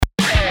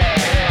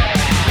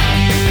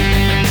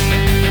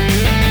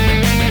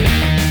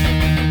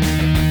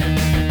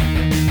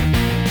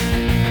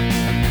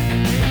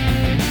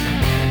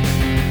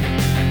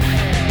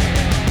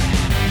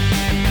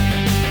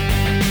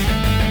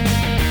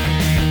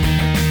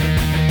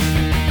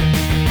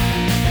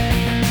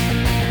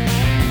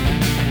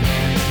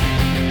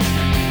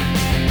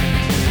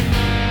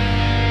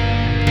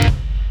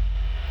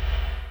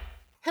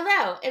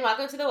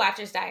to The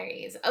Watcher's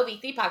Diaries, a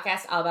weekly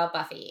podcast all about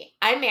Buffy.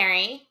 I'm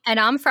Mary. And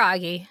I'm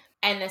Froggy.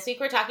 And this week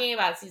we're talking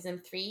about season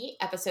 3,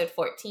 episode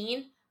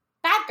 14,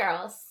 Bad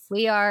Girls.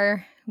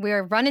 We're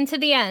running to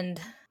the end.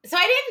 So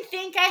I didn't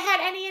think I had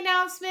any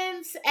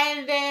announcements,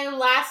 and then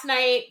last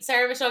night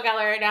Sarah Michelle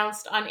Gellar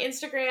announced on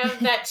Instagram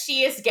that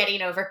she is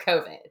getting over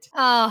COVID.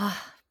 Oh,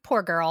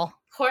 poor girl.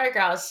 Poor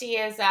girl.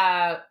 She's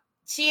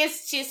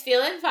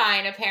feeling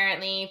fine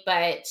apparently,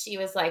 but she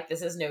was like,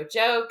 this is no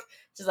joke.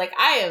 She's like,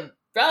 I am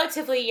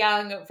relatively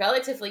young,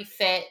 relatively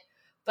fit,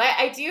 but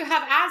I do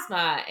have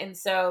asthma. And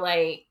so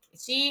like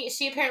she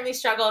apparently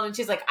struggled, and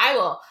she's like, I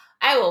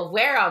will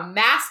wear a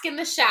mask in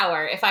the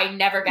shower if I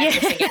never get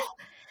this again.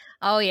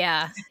 Oh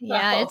yeah.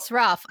 Yeah, it's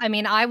rough. I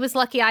mean, I was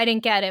lucky I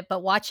didn't get it,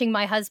 but watching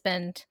my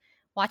husband,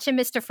 watching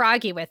Mr.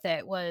 Froggy with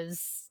it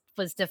was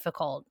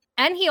difficult.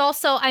 And he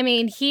also, I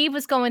mean, he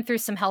was going through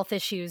some health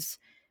issues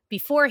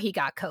before he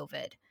got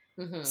COVID.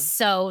 Mm-hmm.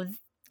 So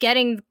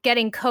getting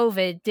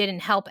COVID didn't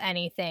help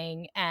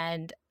anything.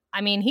 And I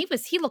mean, he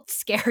looked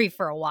scary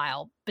for a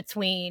while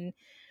between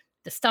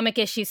the stomach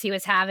issues he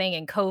was having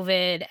and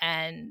COVID.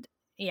 And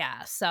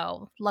yeah,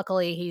 so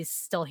luckily he's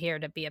still here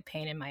to be a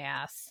pain in my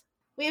ass.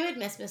 We would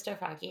miss Mr.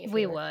 Froggy.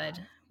 We would.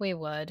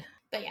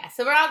 But yeah,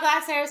 so we're all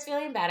glad Sarah's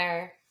feeling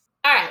better.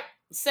 All right,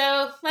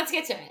 so let's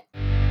get to it.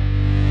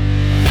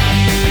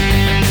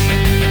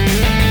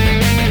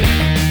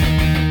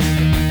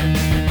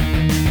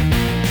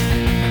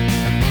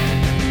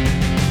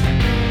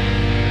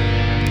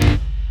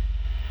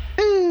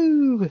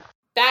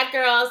 Bad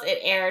Girls, it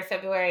aired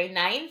February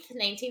 9th,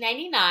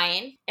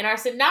 1999. And our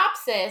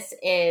synopsis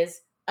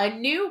is, a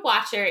new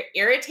watcher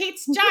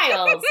irritates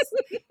Giles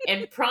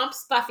and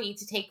prompts Buffy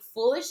to take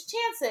foolish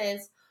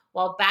chances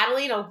while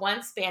battling a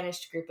once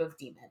banished group of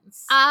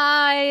demons.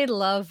 I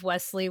love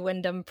Wesley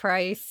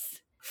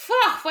Wyndham-Pryce.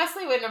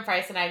 Wesley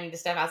Wyndham-Pryce and I need to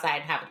step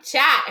outside and have a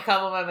chat a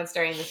couple moments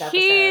during this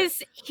episode.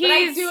 But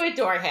I do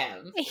adore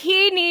him.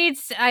 He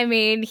needs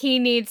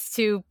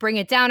to bring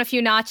it down a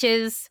few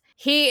notches.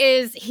 He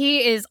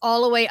is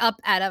all the way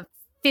up at a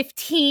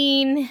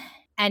 15,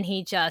 and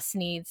he just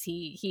needs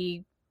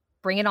he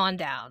bring it on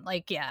down.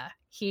 Like, yeah,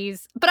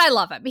 but I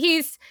love him.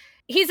 He's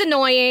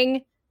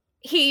annoying.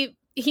 He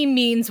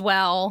means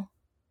well,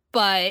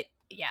 but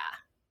yeah,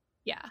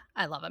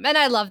 I love him. And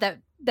I love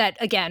that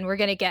again,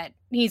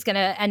 he's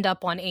gonna end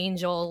up on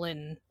Angel,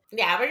 and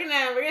yeah, we're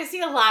gonna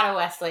see a lot of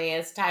Wesley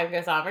as time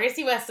goes on. We're gonna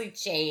see Wesley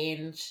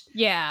change.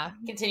 Yeah.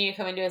 Continue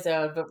coming to his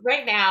own. But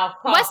right now,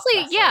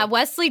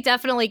 Wesley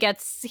definitely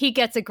gets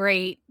a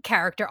great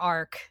character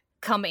arc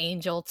come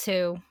Angel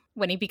too,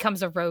 when he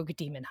becomes a rogue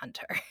demon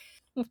hunter.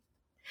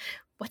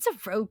 What's a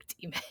rogue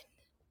demon?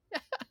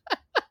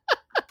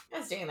 I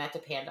was doing that to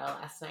Panda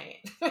last night.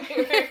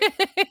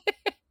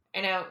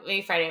 I know,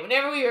 maybe Friday.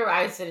 Whenever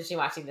I was finishing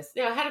watching this.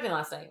 No, it had to been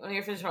last night when we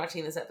were finished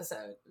watching this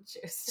episode. She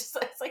was just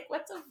like,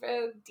 what's a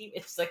rogue demon?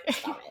 She's like,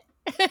 stop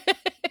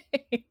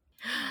it.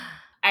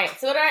 All right,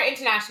 so what are our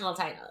international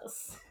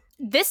titles?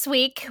 This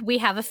week, we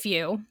have a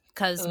few,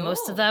 because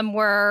most of them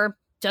were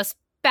just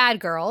Bad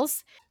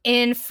Girls.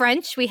 In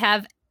French, we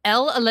have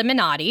El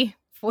Illuminati.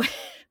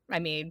 I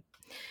mean,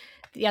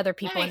 the other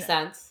people. That makes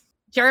sense.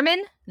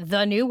 German,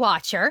 The New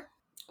Watcher.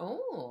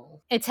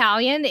 Oh.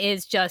 Italian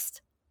is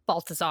just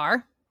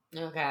Balthazar.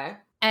 Okay.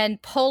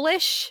 And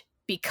Polish,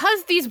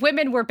 Because These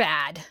Women Were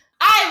Bad.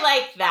 I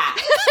like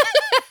that.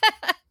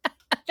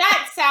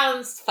 That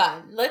sounds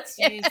fun. Let's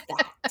use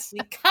that.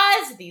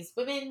 Because these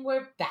women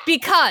were bad.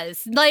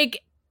 Because,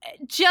 like,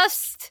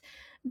 just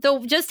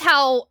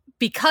how,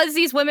 because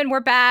these women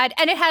were bad,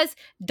 and it has ...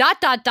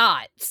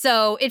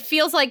 So it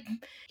feels like,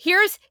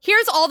 here's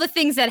all the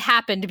things that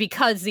happened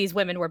because these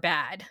women were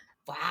bad.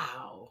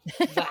 Wow.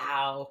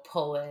 Wow,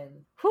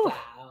 Poland.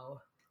 Wow.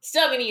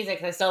 Still going to use it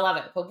because I still love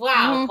it. But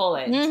wow,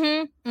 Poland.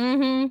 Mm-hmm.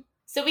 Mm-hmm.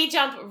 So we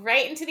jump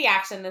right into the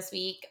action this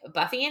week.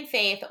 Buffy and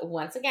Faith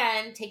once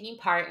again taking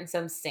part in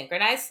some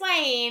synchronized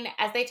slaying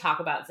as they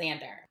talk about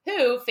Xander,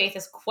 who Faith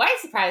is quite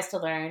surprised to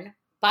learn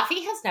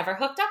Buffy has never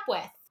hooked up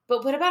with.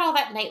 But what about all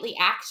that nightly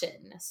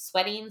action?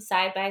 Sweating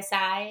side by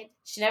side?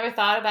 She never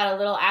thought about a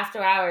little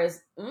after hours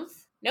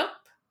oomph? Nope.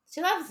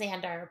 She loves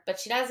Xander, but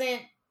she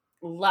doesn't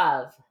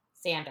love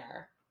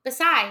Xander.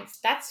 Besides,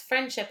 that's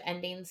friendship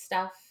ending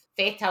stuff.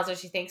 Faith tells her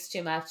she thinks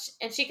too much,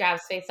 and she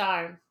grabs Faith's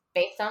arm.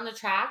 Faith's on the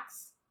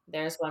tracks.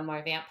 There's one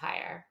more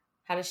vampire.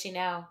 How does she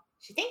know?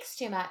 She thinks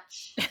too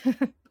much.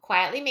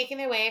 Quietly making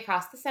their way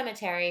across the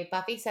cemetery,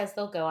 Buffy says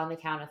they'll go on the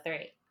count of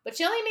 3. But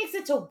she only makes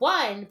it to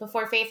 1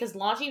 before Faith is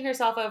launching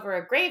herself over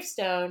a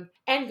gravestone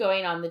and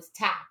going on the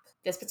attack.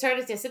 This puts her at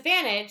a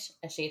disadvantage,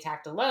 as she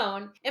attacked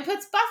alone, and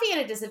puts Buffy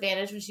at a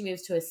disadvantage when she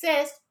moves to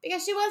assist,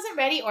 because she wasn't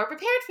ready or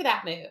prepared for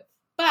that move.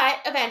 But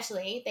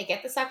eventually, they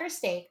get the sucker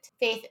staked.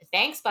 Faith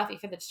thanks Buffy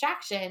for the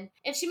distraction,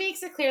 and she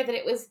makes it clear that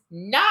it was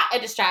not a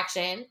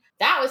distraction.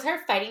 That was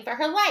her fighting for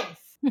her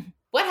life.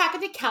 What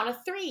happened to count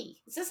of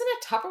 3? This isn't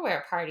a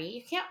Tupperware party.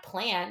 You can't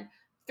plan.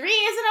 3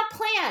 isn't a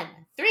plan.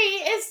 3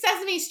 is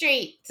Sesame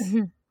Street.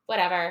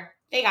 Whatever.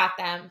 They got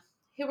them.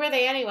 Who were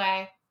they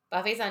anyway?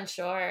 Buffy's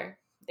unsure.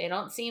 They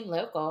don't seem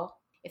local.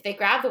 If they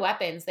grab the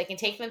weapons, they can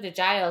take them to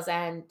Giles,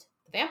 and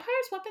the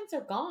vampire's weapons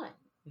are gone,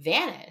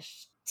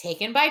 vanished,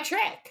 taken by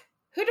Trick,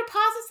 who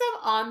deposits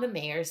them on the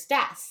mayor's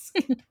desk.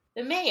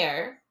 The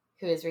mayor,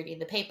 who is reading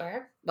the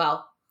paper,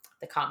 well,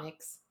 the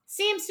comics,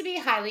 seems to be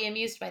highly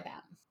amused by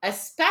them,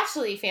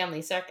 especially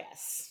Family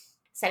Circus.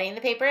 Setting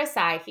the paper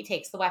aside, he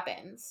takes the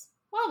weapons.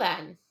 Well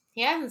then,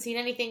 he hasn't seen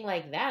anything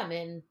like them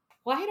in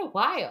quite a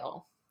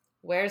while.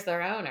 Where's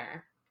their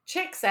owner?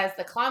 Trick says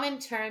the common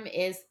term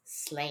is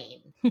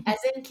slain, as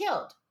in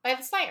killed, by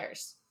the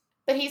Slayers.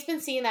 But he's been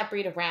seeing that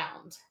breed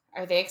around.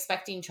 Are they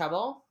expecting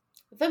trouble?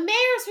 The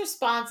mayor's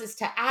response is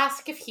to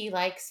ask if he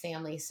likes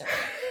Family Circus.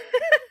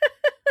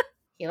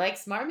 He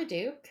likes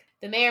Marmaduke.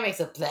 The mayor makes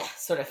a bleh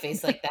sort of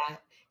face like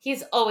that.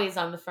 He's always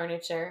on the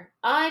furniture.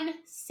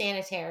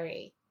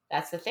 Unsanitary.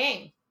 That's the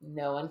thing.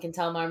 No one can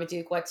tell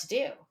Marmaduke what to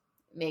do.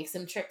 Makes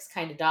him Trick's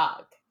kind of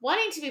dog.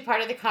 Wanting to be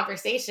part of the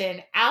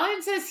conversation,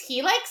 Alan says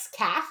he likes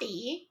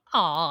Kathy.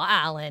 Aw,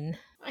 Alan.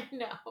 I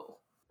know.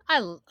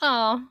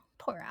 Oh,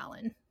 poor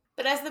Alan.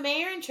 But as the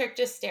mayor and Trick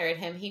just stare at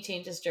him, he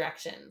changes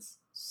directions.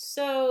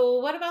 So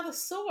what about the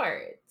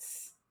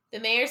swords? The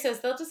mayor says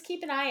they'll just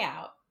keep an eye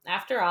out.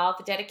 After all,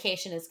 the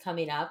dedication is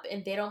coming up,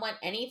 and they don't want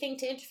anything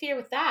to interfere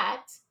with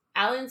that.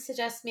 Alan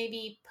suggests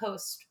maybe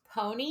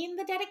postponing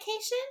the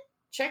dedication?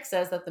 Trick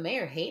says that the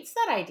mayor hates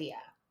that idea.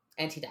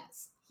 And he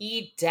does.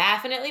 He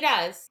definitely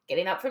does.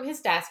 Getting up from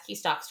his desk, he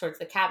stalks towards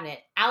the cabinet,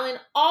 Alan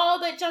all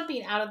but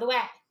jumping out of the way.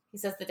 He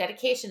says the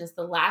dedication is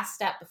the last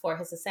step before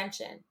his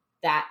ascension.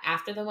 That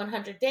after the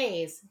 100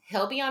 days,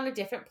 he'll be on a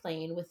different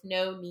plane with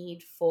no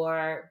need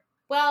for,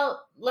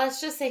 well,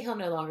 let's just say he'll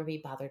no longer be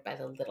bothered by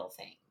the little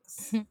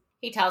things.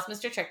 He tells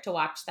Mr. Trick to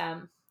watch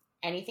them.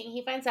 Anything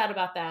he finds out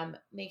about them,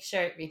 make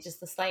sure it reaches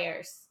the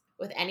Slayers.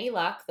 With any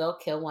luck, they'll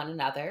kill one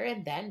another,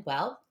 and then,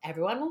 well,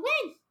 everyone will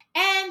win.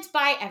 And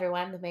by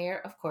everyone, the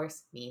mayor, of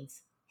course,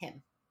 means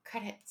him.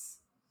 Credits.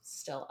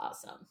 Still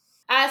awesome.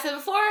 So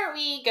before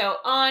we go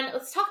on,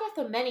 let's talk about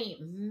the many,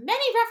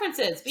 many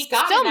references we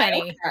got. So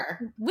many.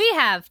 We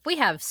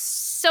have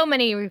so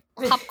many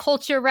pop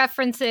culture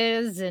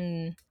references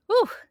and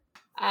whew.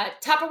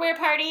 Tupperware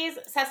parties,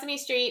 Sesame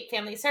Street,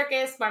 Family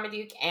Circus,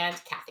 Marmaduke, and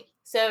Kathy.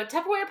 So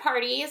Tupperware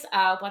parties,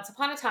 once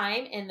upon a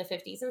time in the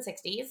 50s and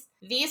 60s,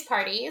 these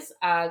parties,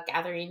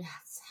 gatherings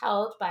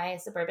held by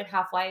suburban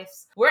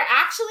housewives, were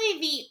actually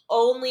the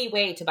only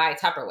way to buy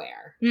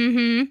Tupperware.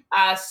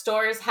 Mm-hmm.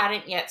 Stores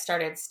hadn't yet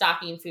started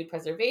stocking food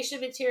preservation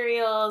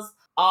materials.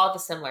 All the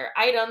similar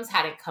items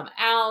hadn't come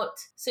out.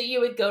 So you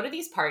would go to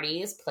these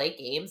parties, play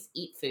games,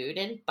 eat food,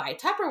 and buy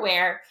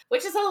Tupperware,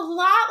 which is a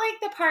lot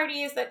like the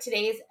parties that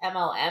today's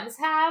MLMs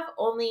have,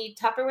 only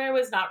Tupperware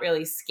was not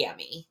really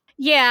scammy.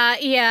 Yeah.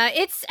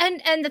 It's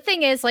and the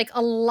thing is, like,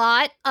 a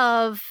lot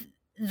of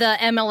the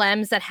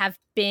MLMs that have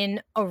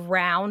been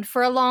around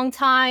for a long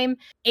time,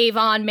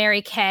 Avon,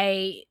 Mary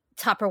Kay,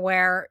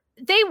 Tupperware,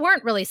 they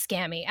weren't really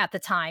scammy at the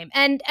time.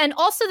 And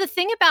also the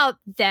thing about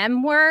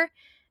them were,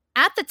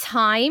 at the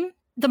time,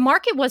 the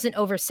market wasn't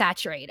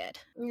oversaturated.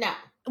 No.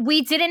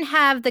 We didn't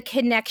have the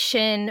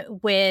connection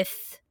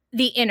with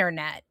the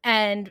internet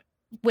and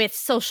with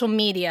social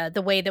media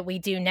the way that we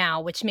do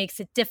now, which makes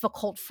it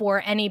difficult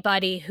for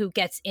anybody who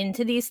gets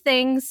into these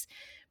things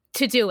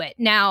to do it.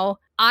 Now,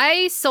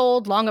 I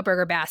sold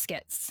Longaberger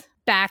baskets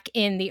back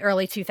in the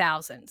early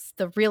 2000s,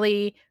 the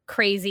really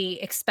crazy,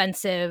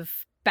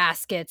 expensive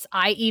baskets.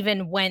 I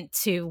even went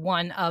to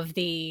one of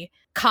the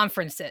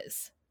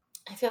conferences.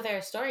 I feel there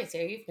are stories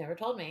here you've never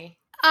told me.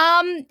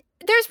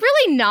 There's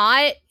really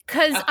not,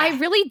 because I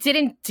really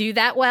didn't do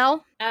that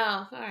well.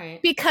 Oh, all right.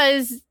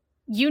 Because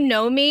you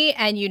know me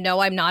and you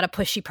know I'm not a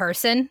pushy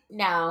person.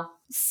 No.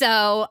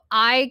 So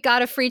I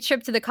got a free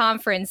trip to the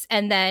conference,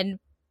 and then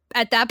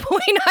at that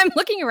point I'm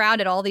looking around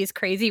at all these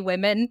crazy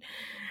women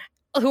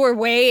who are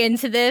way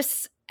into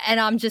this, and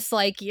I'm just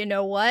like, you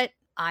know what?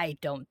 I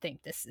don't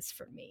think this is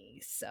for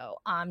me. So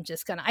I'm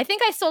just gonna, I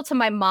think I sold to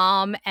my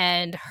mom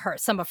and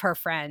some of her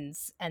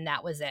friends, and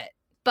that was it.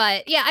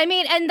 But yeah, I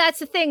mean, and that's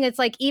the thing. It's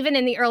like, even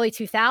in the early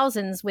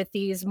 2000s with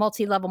these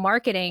multi-level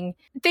marketing,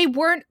 they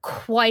weren't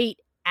quite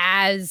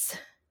as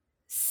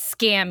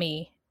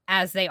scammy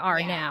as they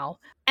are now.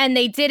 And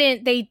they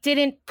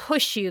didn't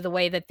push you the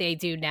way that they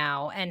do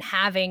now, and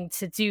having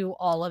to do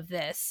all of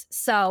this.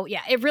 So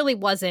yeah, it really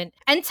wasn't.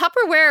 And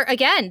Tupperware,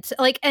 again,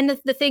 like, and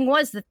the thing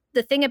was,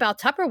 the thing about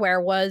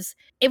Tupperware was,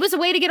 it was a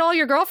way to get all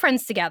your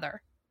girlfriends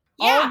together.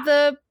 Yeah. All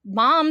the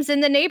moms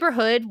in the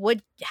neighborhood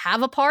would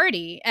have a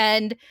party.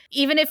 And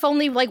even if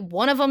only like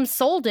one of them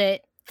sold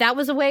it, that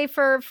was a way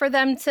for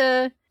them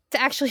to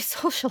actually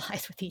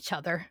socialize with each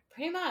other.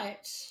 Pretty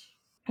much.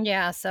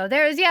 Yeah. So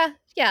there's,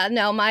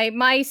 no,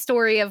 my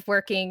story of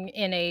working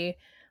in a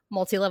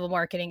multi-level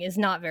marketing is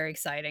not very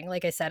exciting.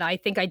 Like I said, I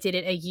think I did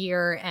it a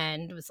year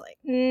and was like,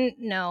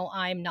 no,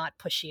 I'm not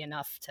pushy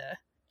enough to.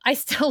 I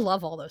still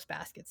love all those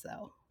baskets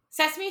though.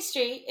 Sesame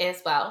Street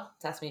is, well,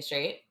 Sesame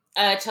Street,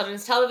 a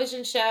children's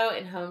television show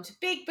and home to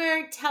Big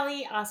Bird,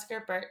 Telly,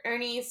 Oscar, Bert,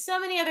 Ernie, so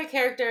many other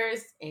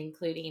characters,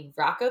 including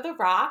Rocco the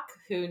Rock,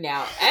 who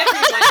now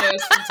everyone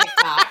knows from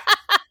TikTok.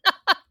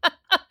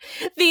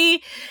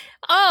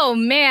 Oh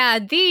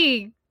man,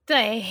 the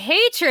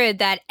hatred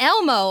that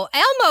Elmo,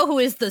 who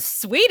is the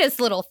sweetest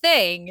little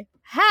thing,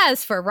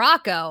 has for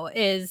Rocco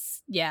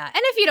is, yeah. And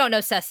if you don't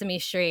know Sesame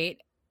Street,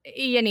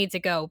 you need to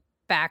go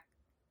back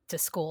to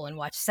school and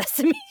watch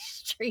Sesame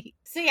Street.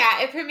 So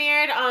yeah, it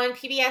premiered on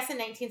PBS in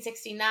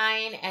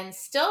 1969 and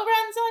still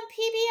runs on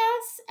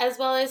PBS, as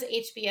well as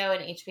HBO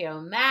and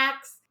HBO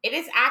Max. It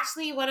is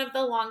actually one of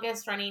the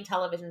longest running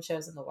television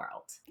shows in the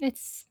world.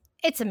 It's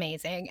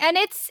amazing. And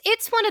it's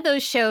one of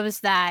those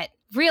shows that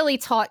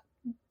really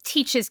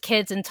teaches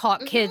kids and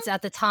taught kids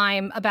at the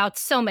time about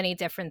so many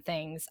different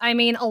things. I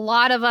mean, a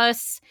lot of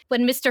us,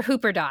 when Mr.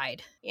 Hooper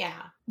died,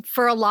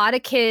 for a lot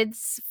of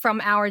kids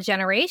from our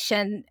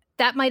generation,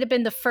 that might have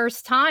been the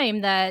first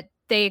time that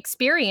they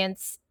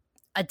experienced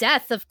a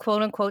death of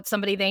quote unquote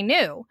somebody they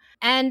knew.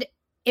 And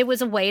it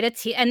was a way to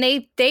teach, and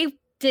they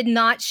did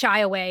not shy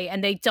away,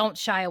 and they don't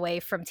shy away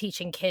from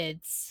teaching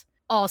kids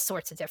all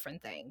sorts of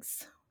different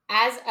things.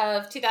 As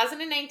of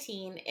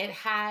 2019, it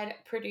had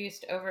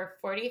produced over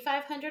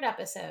 4,500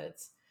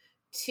 episodes,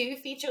 2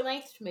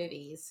 feature-length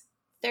movies,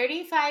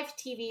 35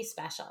 TV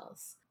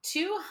specials,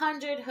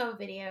 200 home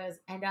videos,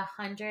 and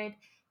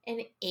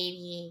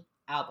 180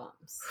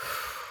 albums.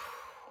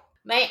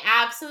 My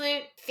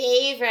absolute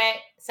favorite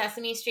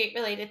Sesame Street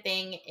related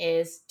thing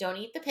is Don't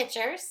Eat the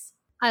Pictures.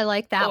 I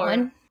like that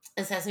one.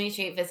 Sesame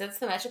Street visits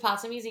the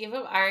Metropolitan Museum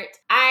of Art.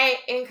 I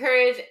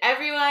encourage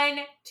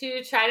everyone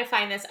to try to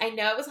find this. I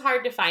know it was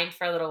hard to find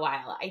for a little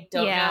while. I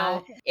don't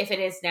know if it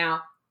is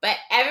now, but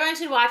everyone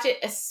should watch it,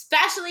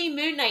 especially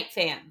Moon Knight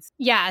fans.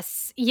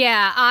 Yes.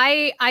 Yeah.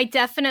 I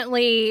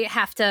definitely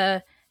have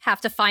to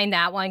find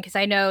that one, because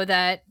I know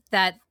that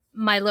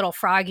my little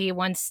Froggy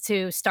wants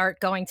to start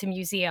going to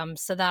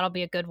museums, so that'll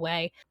be a good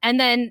way. And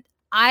then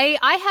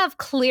I have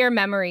clear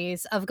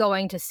memories of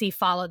going to see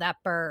Follow That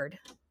Bird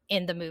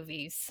in the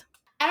movies.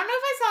 I don't know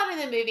if I saw it in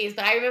the movies,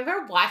 but I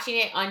remember watching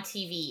it on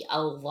TV a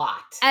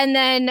lot. And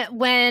then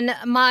when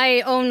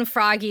my own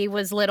Froggy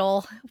was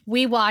little,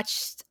 we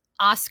watched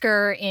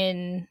Oscar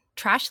in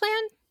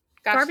Trashland?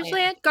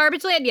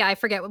 Garbage Land? Yeah, I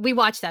forget. We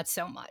watched that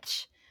so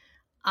much.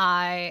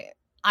 I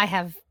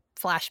have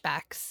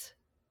flashbacks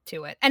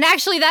to it. And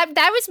actually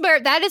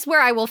that is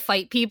where I will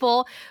fight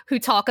people who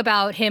talk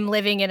about him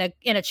living in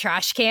a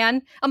trash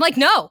can. I'm like,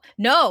 no.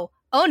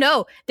 Oh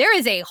no, there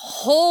is a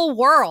whole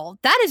world.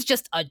 That is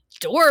just a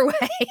doorway.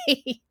 And there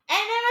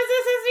was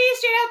a Sesame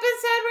Street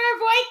episode where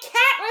Roy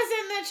Kent was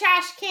in the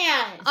trash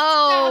can.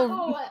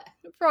 Oh,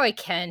 so, Roy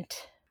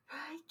Kent.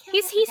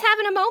 He's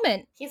having a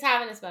moment. He's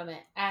having his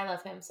moment. I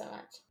love him so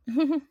much.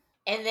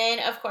 And then,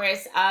 of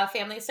course,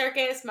 Family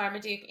Circus,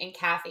 Marmaduke, and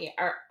Kathy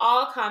are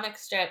all comic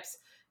strips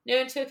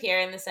known to appear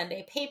in the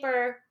Sunday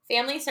paper.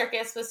 Family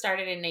Circus was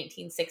started in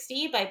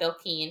 1960 by Bill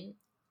Keane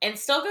and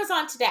still goes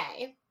on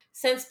today.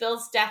 Since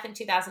Bill's death in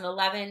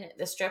 2011,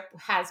 the strip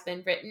has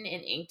been written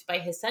and inked by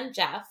his son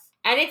Jeff,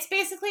 and it's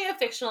basically a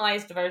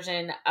fictionalized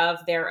version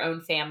of their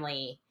own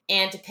family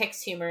and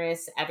depicts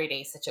humorous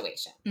everyday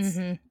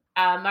situations.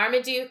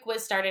 Marmaduke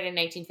was started in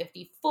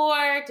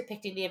 1954,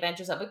 depicting the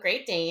adventures of a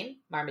Great Dane,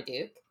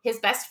 Marmaduke, his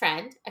best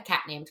friend, a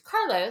cat named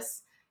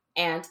Carlos,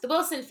 and the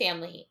Wilson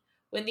family.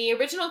 When the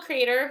original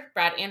creator,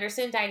 Brad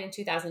Anderson, died in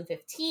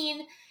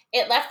 2015,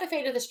 it left the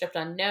fate of the strip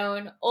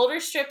unknown. Older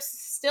strips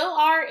still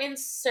are in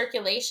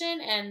circulation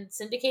and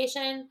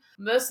syndication,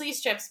 mostly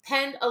strips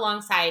penned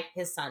alongside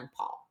his son,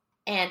 Paul.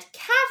 And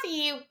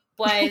Kathy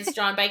was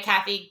drawn by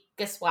Kathy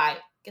Giswife.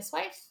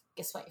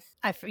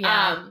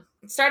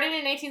 Started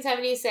in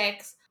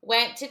 1976,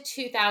 went to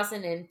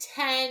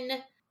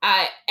 2010.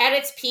 At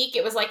its peak,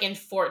 it was like in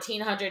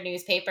 1,400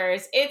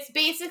 newspapers. It's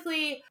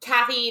basically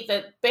Kathy,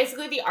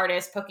 the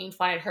artist, poking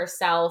fun at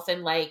herself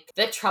and like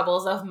the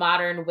troubles of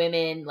modern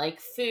women, like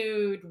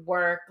food,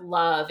 work,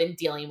 love, and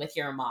dealing with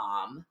your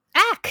mom.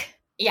 Ack.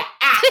 Yeah,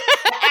 ack.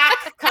 The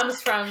ack comes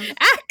from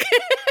ack.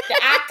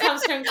 The ack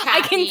comes from Kathy.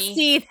 I can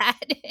see that.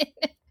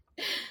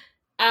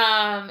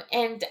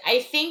 And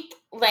I think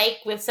like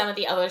with some of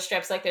the other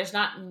strips, like there's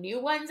not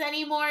new ones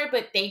anymore,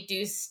 but they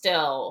do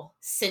still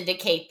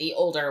syndicate the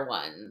older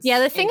ones. Yeah,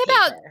 the thing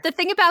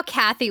about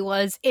Kathy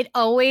was it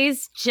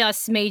always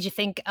just made you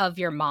think of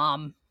your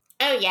mom.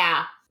 Oh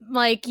yeah.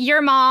 Like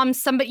your mom,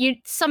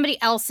 somebody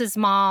else's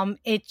mom.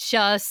 It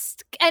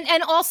just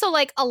and also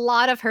like a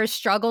lot of her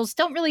struggles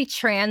don't really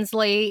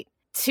translate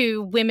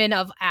to women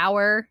of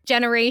our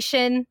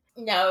generation.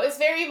 No, it was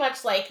very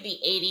much like the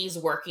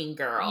 80s working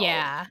girl.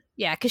 Yeah,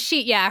 because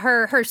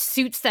her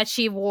suits that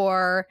she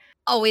wore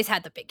always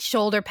had the big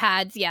shoulder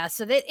pads. Yeah,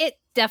 so that it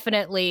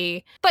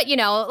definitely, but you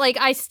know, like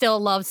I still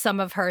love some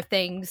of her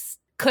things,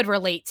 could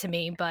relate to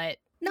me, but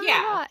not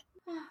a lot.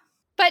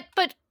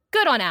 But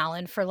good on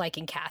Alan for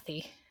liking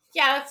Kathy.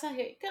 Yeah, that's not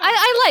good.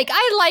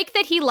 I like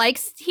that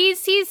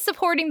he's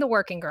supporting the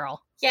working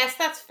girl. Yes,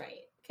 that's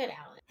right. Good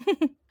Alan.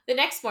 The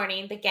next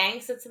morning, the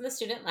gang sits in the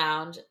student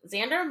lounge,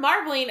 Xander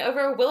marveling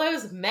over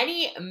Willow's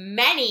many,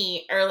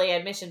 many early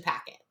admission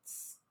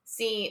packets.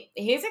 See,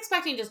 he's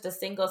expecting just a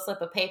single slip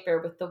of paper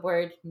with the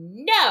word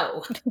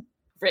no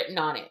written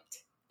on it.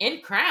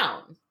 In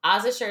Crown.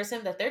 Oz assures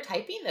him that they're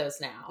typing those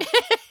now.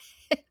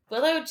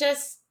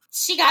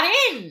 she got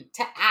in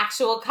to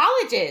actual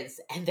colleges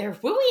and they're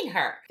wooing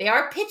her. They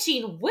are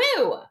pitching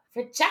woo.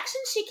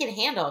 Rejection she can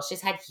handle.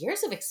 She's had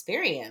years of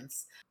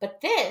experience.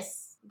 But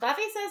this,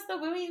 Buffy says the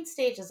wooing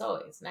stage is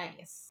always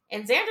nice.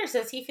 And Xander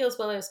says he feels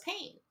Willow's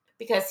pain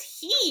because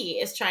he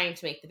is trying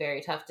to make the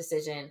very tough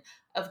decision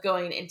of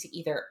going into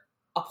either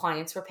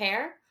appliance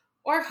repair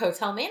or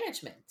hotel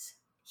management.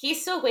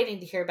 He's still waiting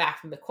to hear back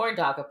from the corn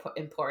dog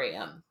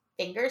emporium.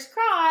 Fingers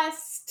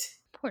crossed.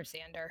 Poor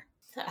Xander.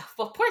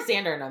 Well, poor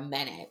Xander in a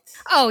minute.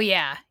 Oh,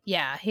 yeah.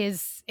 Yeah,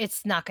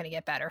 it's not going to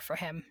get better for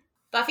him.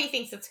 Buffy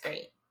thinks it's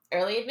great.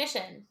 Early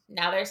admission.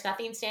 Now there's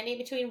nothing standing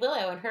between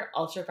Willow and her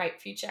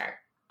ultra-bright future.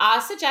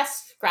 Oz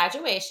suggests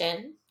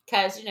graduation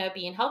because,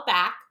 being held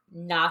back,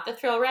 not the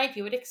thrill ride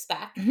you would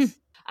expect.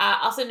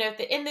 Also note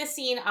that in this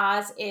scene,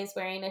 Oz is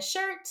wearing a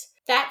shirt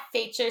that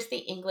features the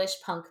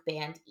English punk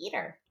band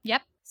Eater.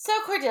 Yep. So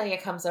Cordelia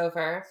comes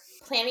over,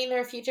 planning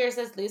their futures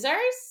as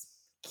losers.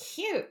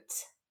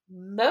 Cute.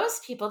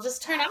 Most people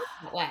just turn out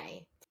that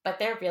way, but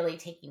they're really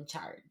taking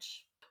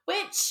charge.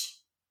 Which,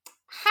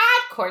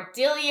 had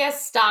Cordelia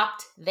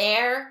stopped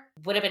there,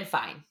 would have been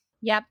fine.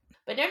 Yep.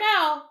 But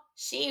no,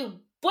 she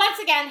once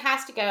again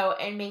has to go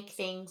and make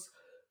things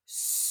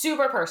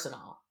super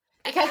personal.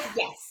 Because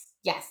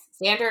yes,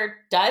 Xander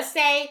does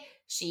say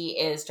she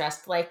is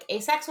dressed like a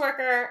sex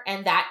worker,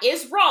 and that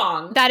is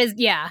wrong. That is,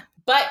 yeah.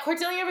 But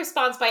Cordelia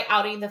responds by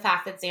outing the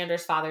fact that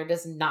Xander's father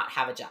does not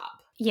have a job.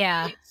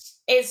 Yeah.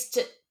 It's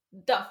to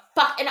the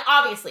fuck. And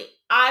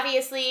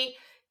obviously,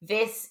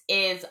 this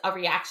is a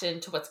reaction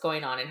to what's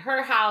going on in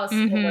her house.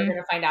 And we're going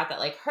to find out that,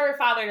 like, her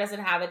father doesn't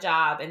have a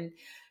job and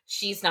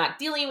she's not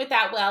dealing with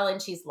that well and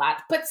she's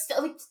but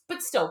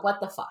still, what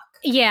the fuck?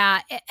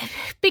 Yeah.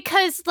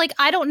 Because, like,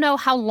 I don't know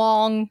how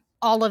long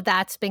all of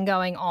that's been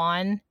going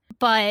on,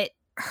 but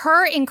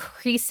her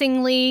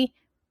increasingly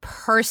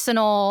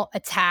personal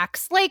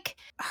attacks, like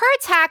her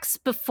attacks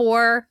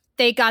before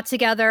they got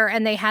together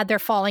and they had their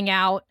falling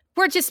out,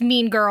 were just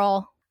mean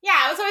girl.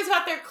 Yeah, it was always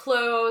about their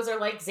clothes or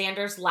like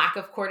Xander's lack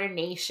of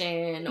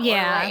coordination.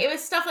 Yeah. Or, like, it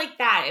was stuff like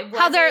that.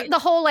 How they're the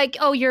whole like,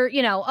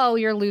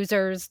 you're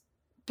losers,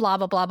 blah,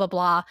 blah, blah, blah,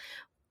 blah.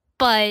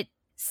 But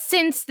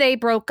since they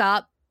broke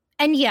up,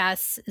 and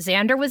yes,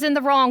 Xander was in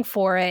the wrong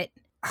for it,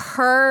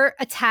 her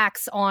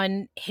attacks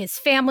on his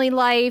family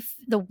life,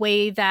 the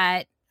way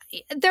that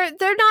they're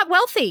not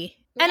wealthy.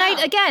 No.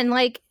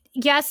 And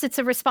yes, it's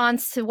a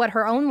response to what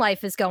her own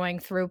life is going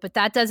through, but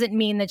that doesn't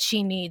mean that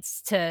she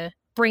needs to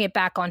bring it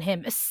back on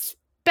him,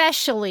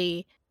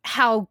 especially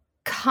how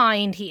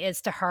kind he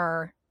is to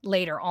her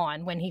later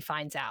on when he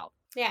finds out.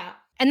 Yeah.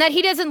 And that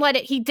he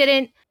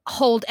didn't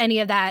hold any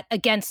of that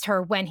against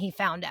her when he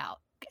found out.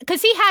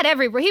 Because he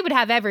would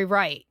have every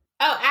right.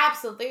 Oh,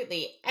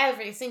 absolutely.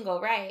 Every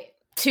single right.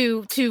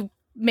 To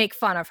make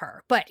fun of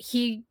her. But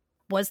he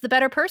was the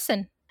better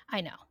person.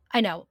 I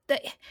know.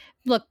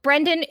 Look,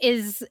 Brendan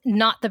is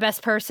not the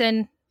best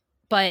person,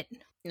 but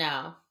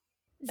no.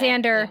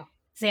 Xander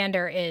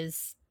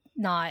is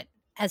not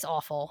as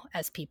awful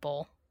as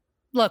people.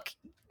 Look,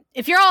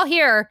 if you're all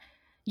here,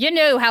 you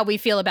know how we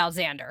feel about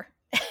Xander.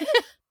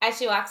 As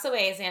she walks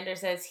away, Xander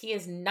says he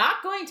is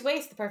not going to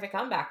waste the perfect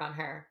comeback on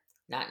her.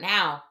 Not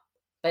now.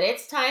 But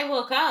its time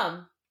will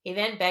come. He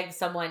then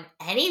begs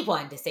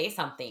anyone to say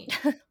something.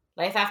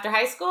 Life after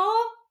high school?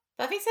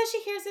 Buffy says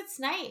she hears it's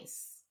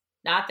nice.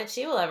 Not that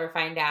she will ever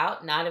find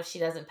out, not if she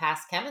doesn't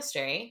pass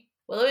chemistry.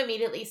 Willow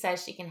immediately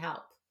says she can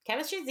help.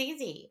 Chemistry's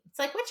easy. It's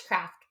like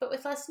witchcraft, but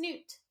with less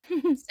Newt.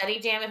 Study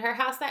jam at her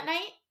house that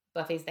night?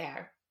 Buffy's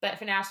there. But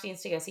for now, she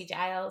needs to go see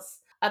Giles,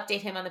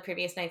 update him on the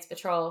previous night's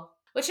patrol.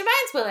 Which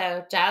reminds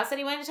Willow, Giles said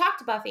he wanted to talk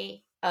to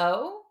Buffy.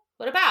 Oh?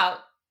 What about?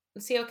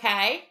 Is he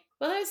okay?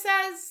 Willow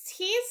says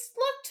he's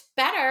looked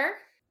better.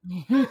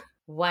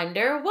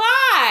 Wonder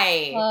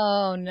why?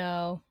 Oh,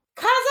 no.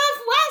 'Cause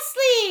of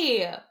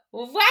Wesley!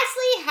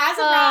 Wesley has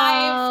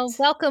arrived.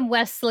 Welcome,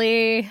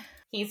 Wesley.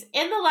 He's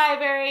in the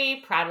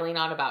library, prattling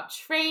on about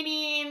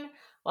training,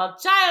 while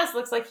Giles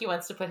looks like he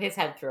wants to put his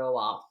head through a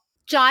wall.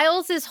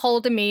 Giles'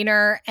 whole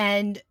demeanor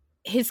and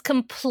his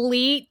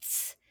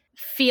complete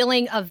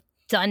feeling of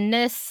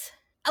doneness.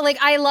 Like,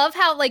 I love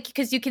how, like,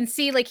 because you can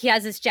see, like, he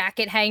has his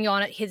jacket hanging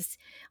on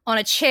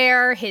a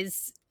chair,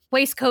 his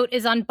waistcoat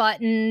is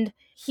unbuttoned.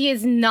 He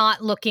is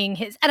not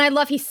looking and I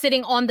love he's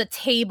sitting on the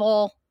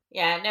table.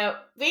 Yeah, no,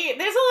 there's a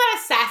lot of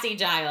sassy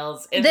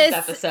Giles in this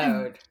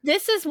episode.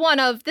 This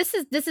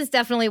is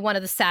definitely one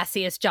of the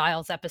sassiest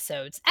Giles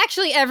episodes.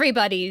 Actually,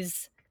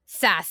 everybody's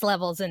sass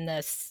levels in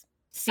this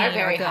scene are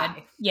very good.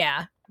 High.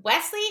 Yeah.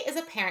 Wesley is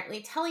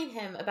apparently telling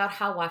him about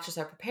how Watchers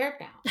are prepared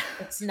now.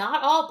 It's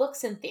not all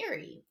books and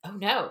theory. Oh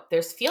no,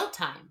 there's field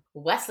time.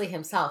 Wesley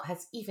himself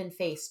has even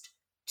faced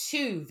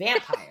 2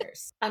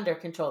 vampires under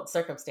controlled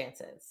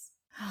circumstances.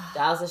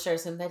 Giles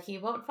assures him that he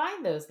won't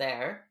find those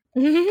there.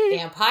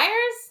 Vampires?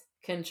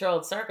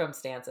 Controlled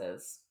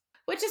circumstances.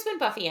 Which is when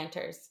Buffy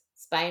enters.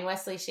 Spying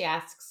Wesley, she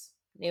asks,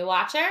 "New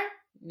Watcher?"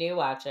 "New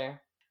Watcher."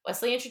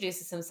 Wesley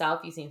introduces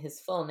himself using his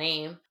full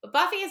name, but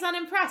Buffy is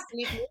unimpressed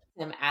and ignores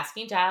him,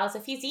 asking Giles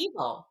if he's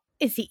evil.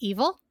 Is he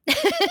evil?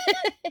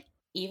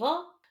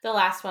 Evil? The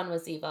last one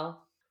was evil.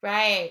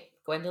 Right,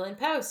 Gwendolyn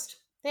Post.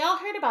 They all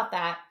heard about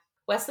that.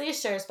 Wesley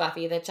assures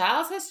Buffy that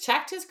Giles has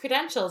checked his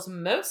credentials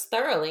most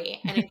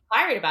thoroughly and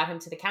inquired about him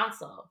to the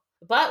council.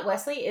 But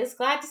Wesley is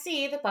glad to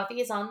see that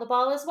Buffy is on the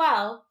ball as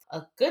well.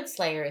 A good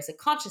slayer is a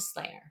conscious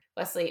slayer.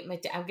 Wesley,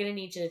 I'm going to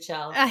need you to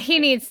chill. He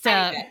needs to.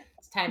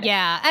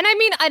 Yeah. And I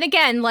mean, and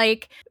again,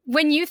 like,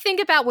 when you think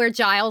about where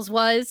Giles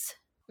was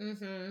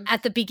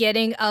at the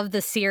beginning of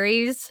the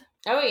series.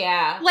 Oh,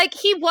 yeah. Like,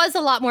 he was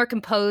a lot more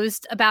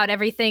composed about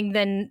everything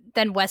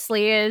than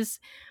Wesley is.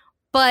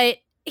 But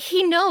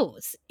he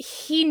knows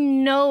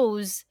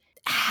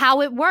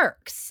how it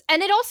works.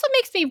 And it also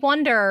makes me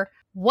wonder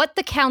what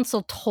the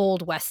council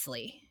told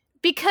Wesley.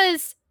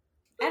 Because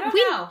I don't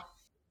know.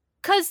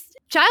 Because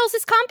Giles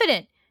is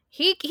competent.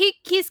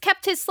 He's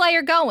kept his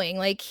slayer going.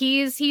 Like,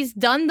 he's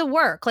done the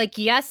work. Like,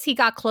 yes, he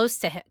got close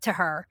to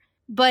her,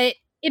 but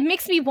it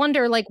makes me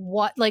wonder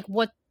what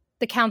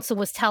the council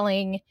was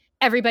telling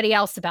everybody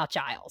else about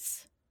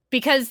Giles.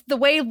 Because the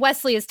way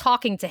Wesley is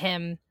talking to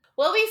him.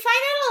 Well, we find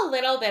out a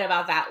little bit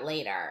about that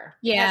later.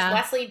 Yeah.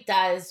 Because Wesley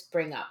does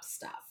bring up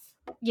stuff.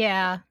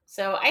 Yeah.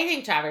 So I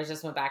think Travers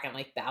just went back and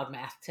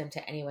bad-mouthed him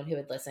to anyone who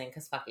would listen,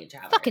 because fucking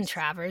Travers. Fucking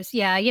Travers.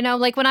 Yeah. You know,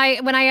 like when I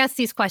ask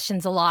these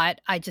questions a lot,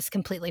 I just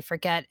completely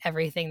forget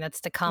everything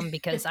that's to come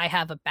because I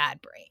have a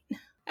bad brain.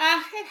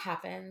 It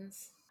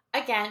happens.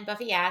 Again,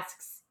 Buffy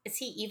asks, is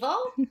he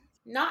evil?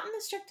 Not in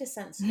the strictest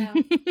sense, no.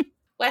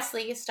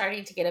 Wesley is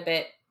starting to get a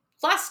bit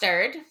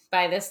flustered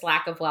by this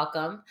lack of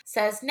welcome,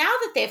 says now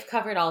that they've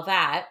covered all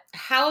that,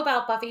 how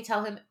about Buffy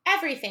tell him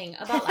everything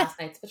about last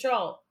night's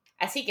patrol?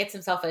 As he gets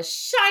himself a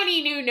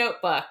shiny new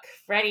notebook,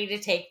 ready to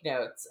take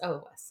notes.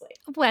 Oh, Wesley.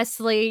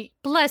 Wesley,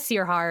 bless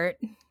your heart.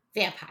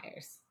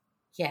 Vampires.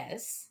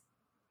 Yes.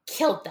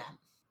 Killed them.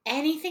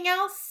 Anything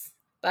else?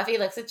 Buffy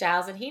looks at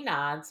Giles and he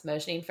nods,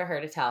 motioning for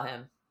her to tell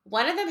him.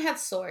 One of them had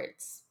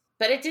swords,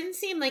 but it didn't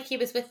seem like he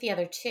was with the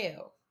other two.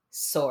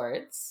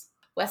 Swords?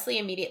 Wesley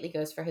immediately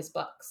goes for his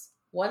books.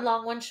 One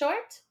long, one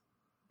short.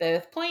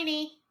 Both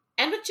pointy.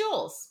 And with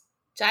jewels.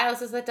 Giles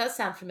says that does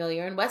sound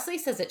familiar, and Wesley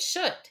says it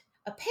should.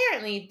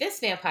 Apparently, this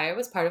vampire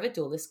was part of a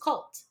duelist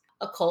cult.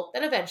 A cult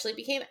that eventually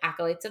became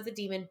acolytes of the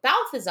demon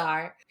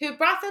Balthazar, who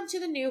brought them to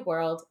the New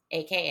World,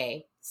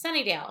 a.k.a.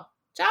 Sunnydale.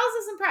 Giles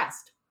is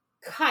impressed.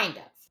 Kind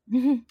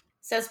of.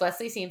 Says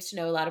Wesley seems to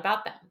know a lot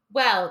about them.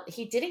 Well,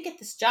 he didn't get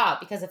this job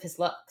because of his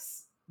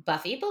looks.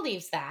 Buffy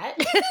believes that.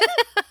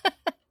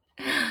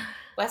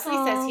 Wesley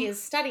says he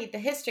has studied the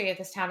history of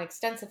this town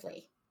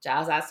extensively.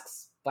 Giles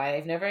asks why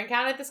they've never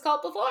encountered this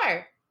cult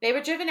before. They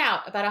were driven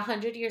out about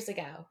 100 years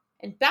ago,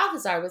 and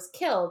Balthazar was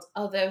killed,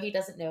 although he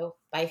doesn't know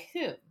by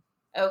whom.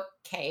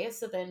 Okay,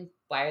 so then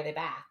why are they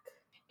back?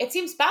 It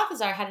seems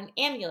Balthazar had an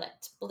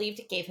amulet, believed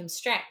it gave him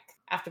strength.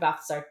 After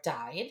Balthazar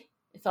died,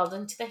 it fell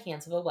into the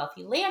hands of a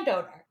wealthy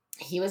landowner.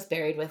 He was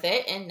buried with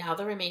it, and now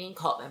the remaining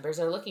cult members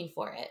are looking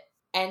for it.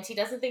 And he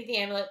doesn't think the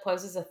amulet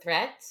poses a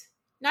threat?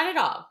 Not at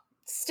all.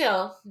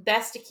 Still,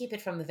 best to keep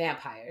it from the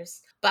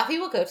vampires. Buffy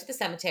will go to the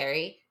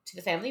cemetery, to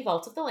the family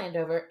vault of the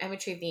landowner, and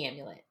retrieve the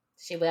amulet.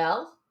 She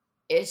will.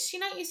 Is she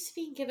not used to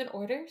being given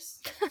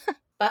orders?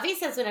 Buffy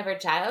says whenever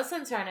Giles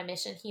sends her on a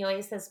mission, he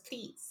always says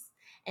please.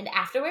 And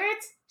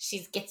afterwards,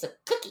 she gets a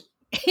cookie.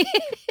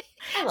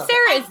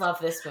 I love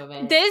this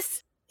woman.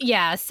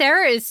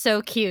 Sarah is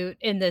so cute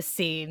in this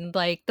scene.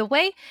 Like, the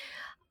way,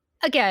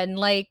 again,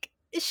 like,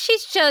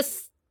 she's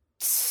just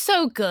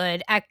so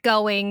good at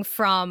going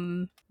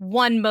from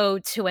one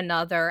mode to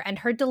another, and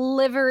her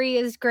delivery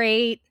is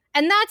great.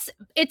 And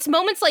it's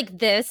moments like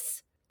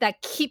this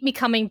that keep me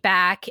coming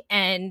back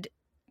and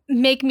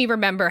make me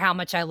remember how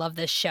much I love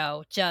this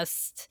show.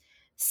 Just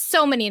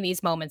so many of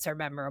these moments are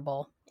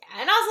memorable.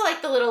 And also,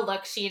 like, the little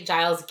look she and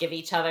Giles give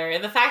each other,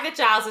 and the fact that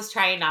Giles is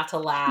trying not to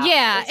laugh.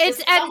 Yeah,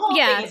 the whole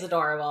thing is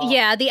adorable.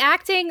 Yeah, the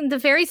acting, the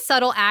very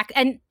subtle act,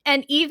 and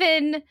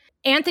even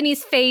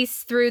Anthony's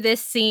face through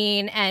this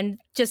scene, and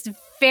just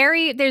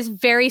there's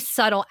very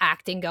subtle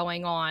acting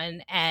going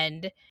on.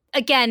 And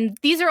again,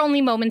 these are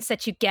only moments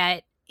that you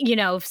get, you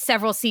know,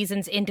 several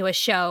seasons into a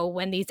show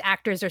when these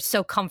actors are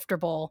so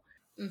comfortable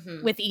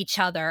with each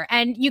other.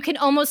 And you can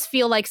almost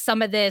feel like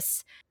some of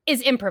this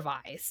is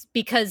improvised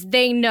because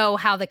they know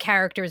how the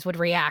characters would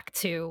react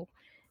to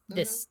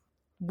this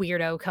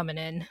weirdo coming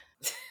in.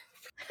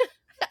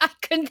 I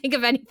couldn't think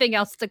of anything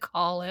else to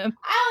call him.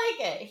 I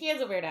like it. He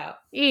is a weirdo.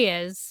 He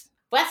is.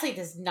 Wesley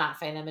does not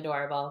find them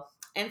adorable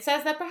and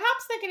says that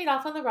perhaps they're getting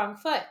off on the wrong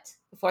foot.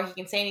 Before he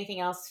can say anything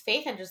else,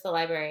 Faith enters the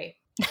library.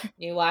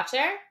 New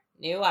Watcher?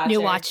 New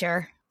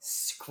Watcher.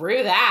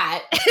 Screw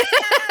that.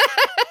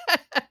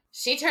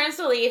 She turns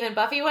to leave, and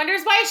Buffy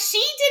wonders why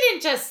she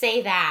didn't just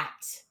say that.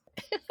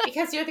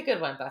 Because you're the good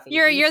one, Buffy.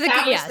 You're the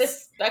good. Yes.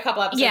 This a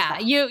couple episodes. Yeah,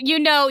 back. You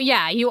know.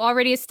 Yeah, you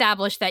already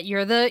established that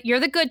you're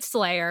the good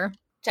Slayer.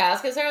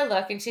 Giles gives her a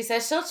look, and she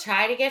says she'll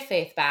try to get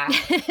Faith back,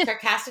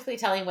 sarcastically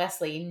telling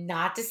Wesley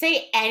not to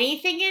say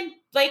anything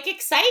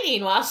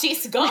exciting while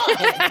she's gone.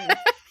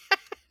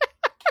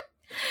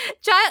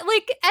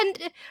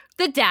 And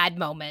the dad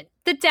moment.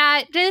 The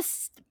dad.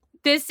 This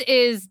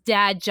is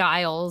Dad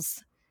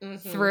Giles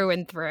through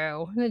and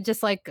through.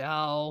 Just like,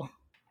 oh.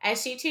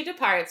 As she too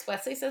departs,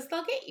 Wesley says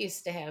they'll get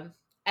used to him,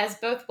 as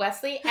both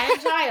Wesley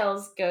and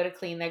Giles go to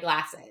clean their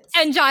glasses.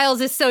 And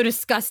Giles is so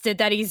disgusted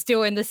that he's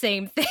doing the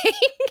same thing.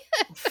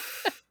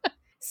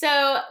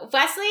 So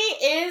Wesley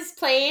is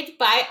played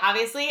by,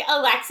 obviously,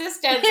 Alexis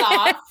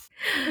Denshoff,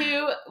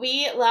 who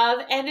we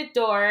love and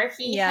adore.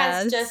 He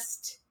has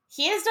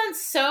done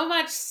so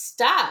much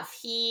stuff.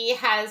 He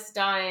has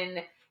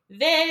done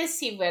this.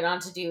 He went on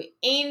to do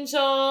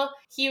Angel.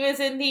 He was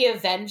in The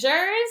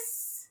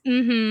Avengers.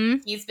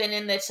 Mm-hmm. He's been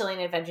in The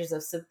Chilling Adventures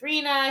of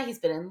Sabrina. He's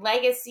been in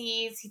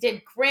Legacies. He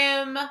did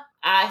Grimm.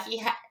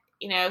 He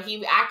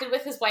acted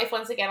with his wife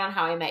once again on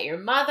How I Met Your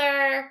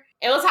Mother.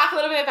 And we'll talk a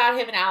little bit about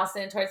him and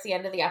Allison towards the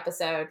end of the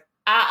episode.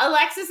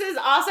 Alexis is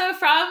also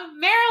from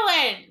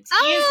Maryland.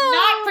 He is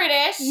not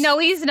British. No,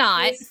 he's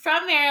not. He's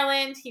from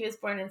Maryland. He was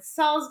born in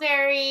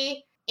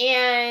Salisbury.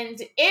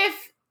 And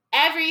if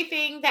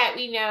everything that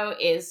we know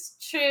is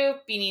true,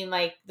 meaning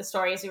like the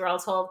stories we were all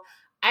told,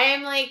 I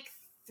am like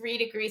 3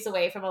 degrees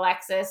away from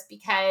Alexis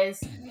because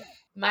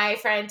my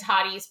friend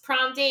Toddie's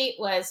prom date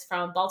was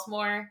from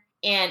Baltimore.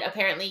 And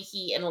apparently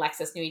he and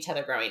Alexis knew each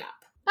other growing up.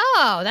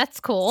 Oh, that's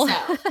cool.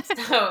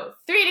 So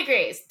 3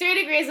 degrees. 3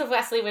 degrees of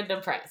Wesley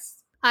Wyndham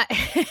Pryce.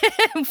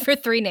 For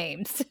 3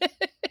 names.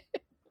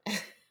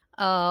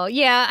 Oh,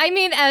 yeah. I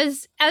mean,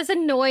 as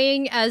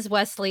annoying as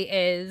Wesley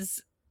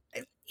is,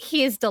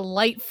 he is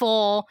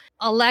delightful.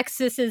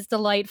 Alexis is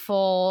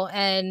delightful.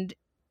 And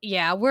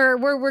yeah,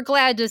 we're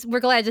glad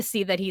to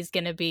see that he's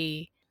going to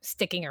be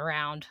sticking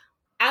around.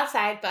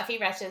 Outside, Buffy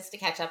rushes to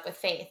catch up with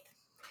Faith,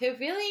 who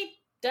really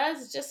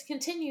does just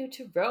continue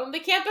to roam the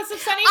campus of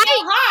Sunnydale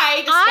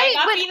High despite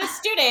not being a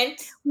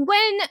student.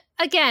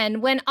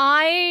 When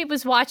I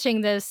was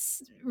watching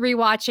this,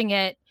 rewatching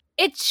it,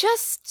 it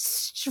just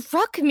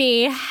struck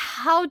me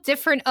how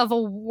different of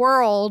a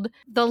world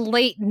the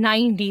late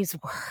 90s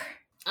were.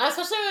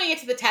 Especially when we get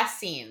to the test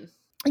scene.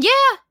 Yeah,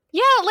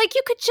 like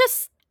you could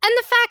just, and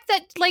the fact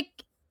that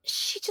like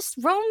she just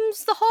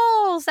roams the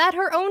halls at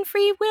her own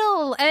free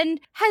will, and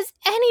has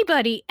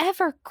anybody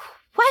ever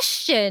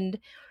questioned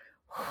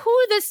who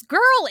this girl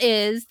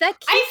is that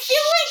keeps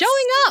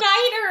showing up?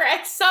 Snyder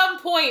at some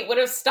point would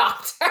have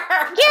stopped her.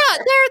 Yeah,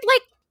 they're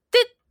like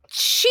that.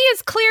 She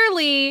is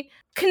clearly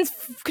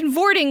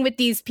convorting with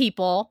these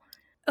people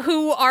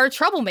who are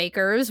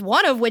troublemakers.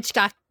 One of which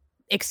got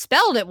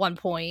expelled at one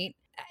point.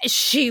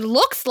 She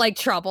looks like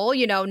trouble,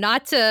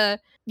 not to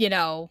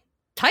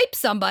type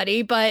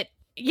somebody, but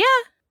yeah.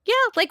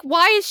 Like,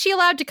 why is she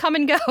allowed to come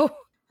and go?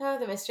 Oh,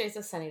 the mysteries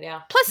of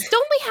Sunnydale. Plus,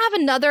 don't we have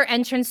another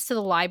entrance to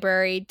the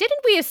library?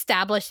 Didn't we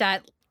establish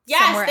that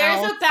somewhere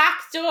there's else? A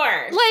back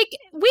door. Like,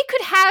 we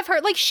could have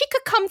her, like, she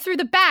could come through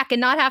the back and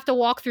not have to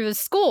walk through the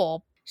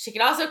school. She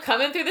could also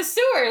come in through the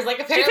sewers, like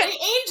apparently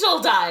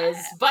Angel does.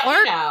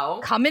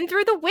 But, come in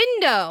through the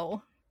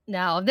window.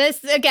 No,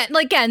 this,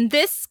 again,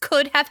 this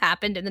could have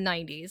happened in the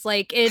 90s.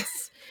 Like,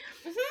 it's,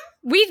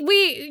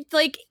 we,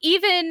 like,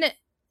 even,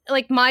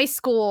 like, my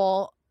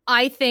school,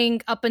 I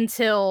think up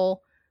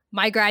until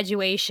my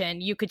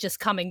graduation, you could just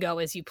come and go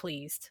as you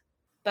pleased.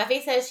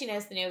 Buffy says she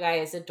knows the new guy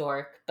is a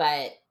dork,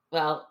 but,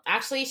 well,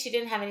 actually she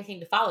didn't have anything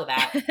to follow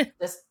that.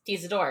 Just,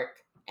 he's a dork.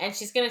 And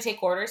she's going to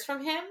take orders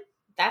from him?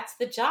 That's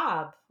the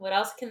job. What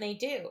else can they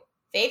do?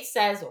 Faith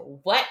says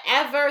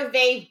whatever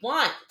they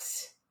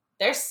want.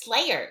 They're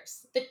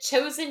slayers. The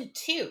chosen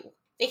two.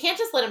 They can't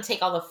just let him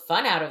take all the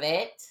fun out of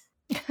it.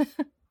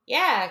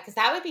 Yeah, because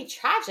that would be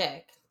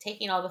tragic.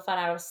 Taking all the fun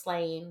out of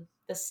slaying.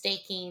 The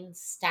staking,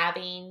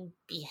 stabbing,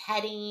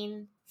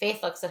 beheading.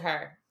 Faith looks at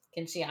her.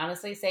 Can she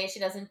honestly say she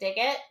doesn't dig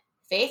it?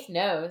 Faith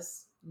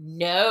knows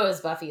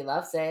Buffy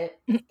loves it.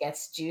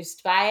 Gets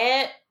juiced by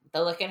it.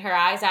 The look in her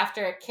eyes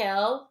after a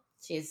kill.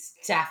 She's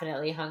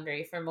definitely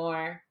hungry for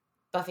more.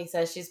 Buffy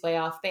says she's way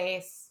off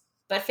base.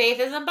 But Faith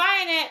isn't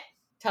buying it.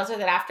 Tells her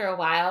that after a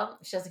while,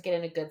 if she doesn't get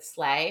in a good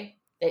sleigh,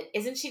 that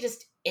isn't she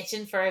just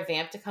itching for a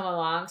vamp to come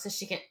along so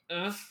she can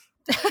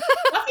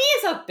Buffy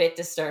is a bit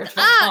disturbed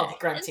by all the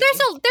grunting.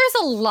 There's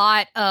a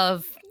lot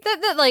of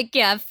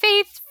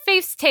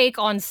Faith's take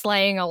on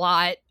slaying a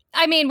lot.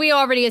 I mean, we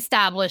already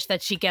established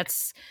that she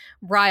gets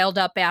riled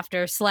up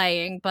after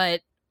slaying,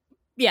 but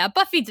yeah,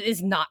 Buffy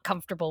is not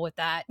comfortable with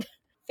that.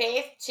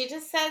 Faith, she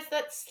just says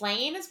that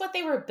slaying is what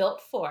they were built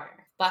for.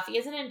 Buffy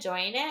isn't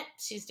enjoying it.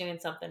 She's doing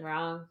something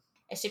wrong.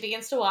 As she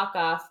begins to walk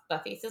off,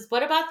 Buffy says,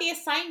 "What about the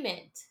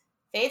assignment?"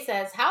 Faith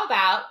says, "How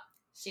about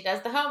she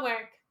does the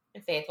homework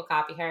and Faith will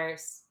copy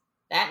hers."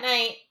 That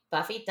night,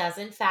 Buffy does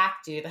in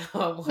fact do the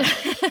homework,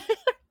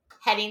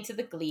 heading to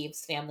the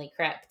Gleaves family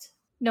crypt.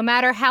 No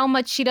matter how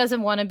much she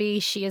doesn't want to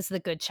be, she is the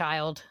good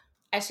child.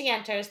 As she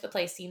enters, the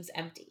place seems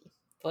empty,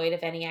 void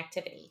of any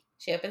activity.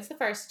 She opens the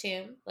first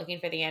tomb, looking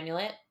for the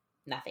amulet.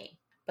 Nothing.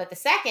 But the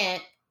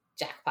second,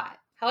 jackpot.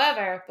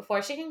 However,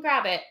 before she can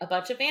grab it, a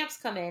bunch of vamps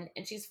come in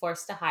and she's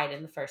forced to hide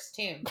in the first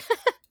tomb.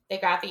 They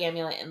grab the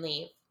amulet and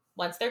leave.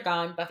 Once they're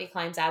gone, Buffy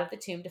climbs out of the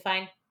tomb to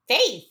find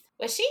Faith.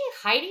 Was she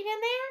hiding in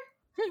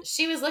there?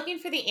 She was looking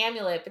for the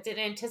amulet, but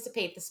didn't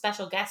anticipate the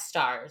special guest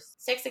stars.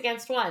 6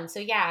 against 1, so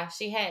yeah,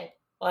 she hid.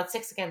 Well, it's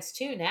 6 against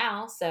 2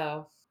 now,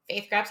 so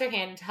Faith grabs her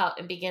hand to help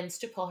and begins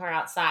to pull her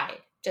outside,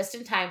 just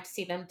in time to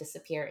see them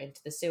disappear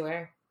into the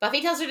sewer.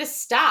 Buffy tells her to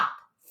stop,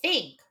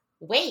 think,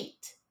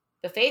 wait.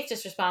 But Faith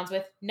just responds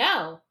with,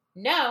 no,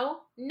 no,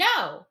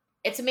 no.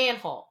 It's a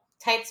manhole.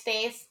 Tight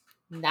space,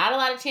 not a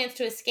lot of chance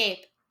to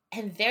escape,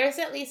 and there's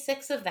at least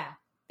 6 of them.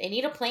 They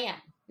need a plan.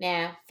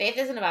 Nah, Faith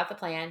isn't about the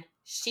plan.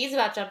 She's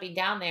about jumping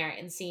down there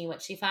and seeing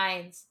what she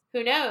finds.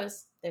 Who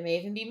knows? There may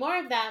even be more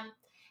of them.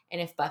 And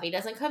if Buffy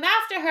doesn't come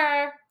after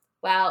her,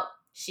 well,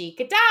 she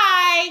could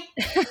die.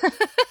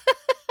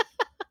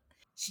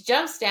 She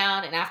jumps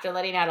down, and after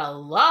letting out a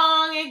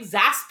long,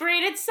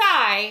 exasperated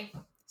sigh,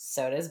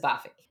 so does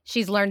Buffy.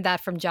 She's learned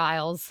that from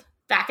Giles.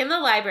 Back in the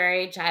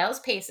library,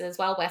 Giles paces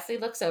while Wesley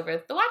looks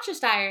over the Watcher's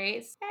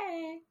diaries.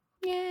 Hey.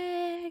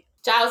 Yay.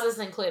 Giles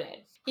isn't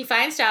included. He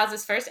finds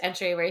Giles' first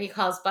entry where he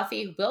calls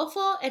Buffy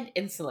willful and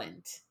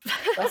insolent.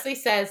 Wesley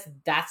says,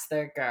 that's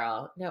their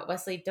girl. No,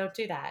 Wesley, don't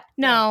do that.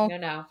 No,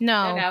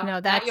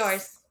 No, that's not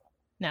yours.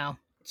 No.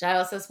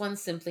 Giles says one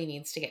simply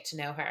needs to get to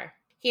know her.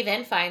 He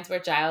then finds where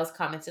Giles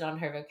commented on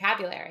her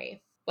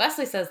vocabulary.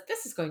 Wesley says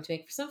this is going to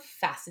make for some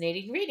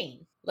fascinating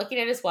reading. Looking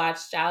at his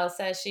watch, Giles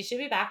says she should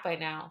be back by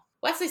now.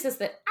 Wesley says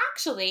that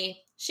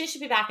actually, she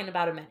should be back in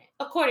about a minute,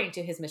 according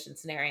to his mission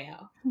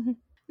scenario.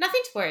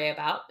 Nothing to worry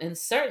about, and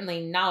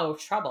certainly no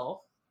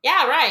trouble.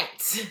 Yeah,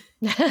 right.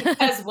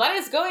 Because what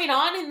is going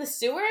on in the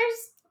sewers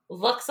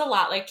looks a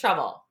lot like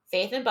trouble.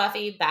 Faith and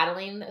Buffy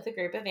battling the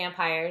group of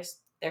vampires.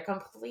 They're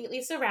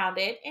completely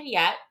surrounded, and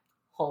yet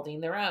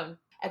holding their own.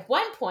 At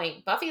one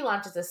point, Buffy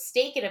launches a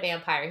stake at a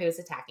vampire who is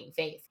attacking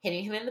Faith,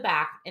 hitting him in the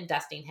back and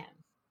dusting him.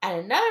 At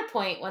another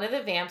point, one of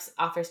the vamps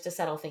offers to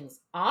settle things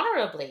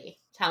honorably,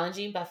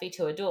 challenging Buffy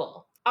to a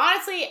duel.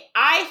 Honestly,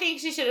 I think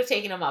she should have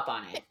taken him up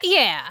on it.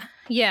 Yeah.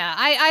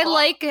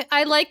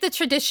 I like the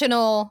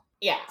traditional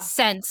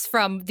sense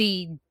from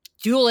the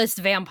duelist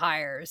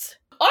vampires.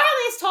 Or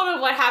at least told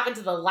him what happened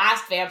to the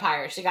last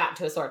vampire she got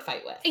into a sword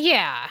fight with.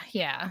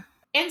 Yeah.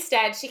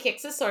 Instead, she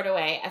kicks his sword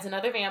away as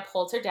another vamp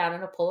holds her down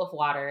in a pool of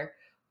water,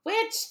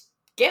 which,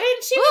 given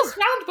she was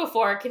drowned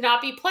before,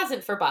 cannot be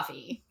pleasant for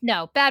Buffy.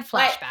 No, bad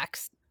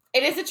flashbacks.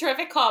 It is a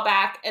terrific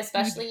callback,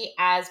 especially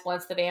as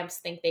once the vamps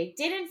think they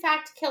did in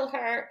fact kill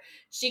her,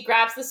 she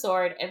grabs the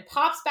sword and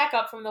pops back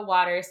up from the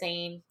water,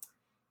 saying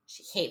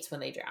she hates when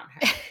they drown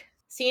her.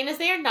 Seeing as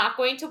they are not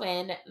going to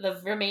win, the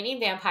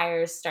remaining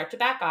vampires start to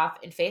back off,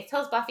 and Faith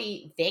tells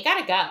Buffy they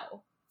gotta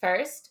go.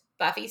 First,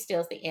 Buffy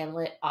steals the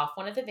amulet off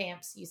one of the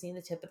vamps using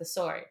the tip of the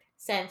sword,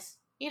 since,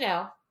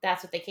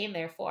 that's what they came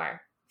there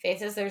for. Faith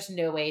says there's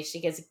no way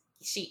she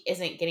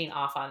isn't getting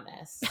off on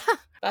this.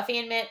 Buffy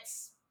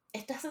admits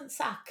it doesn't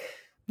suck.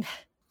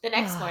 The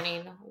next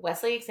morning,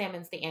 Wesley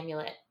examines the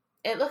amulet.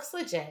 It looks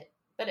legit,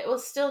 but it will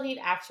still need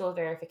actual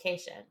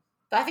verification.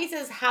 Buffy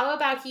says how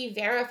about he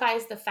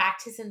verifies the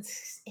fact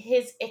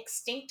his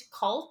extinct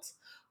cult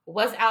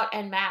was out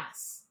en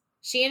masse.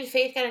 She and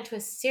Faith got into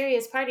a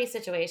serious party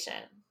situation.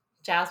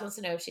 Giles wants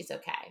to know if she's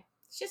okay.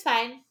 She's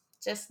fine.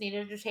 Just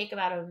needed to take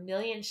about 1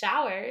 million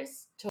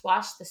showers to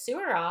wash the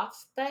sewer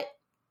off, but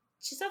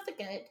she's off the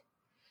good.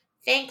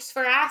 Thanks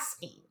for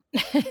asking.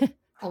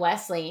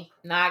 Wesley,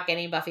 not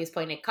getting Buffy's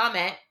pointed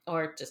comment,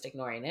 or just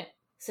ignoring it,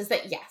 says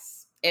that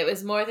yes, it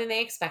was more than they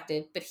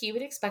expected, but he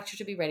would expect her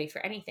to be ready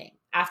for anything.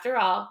 After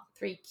all,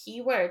 3 key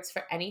words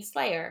for any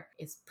Slayer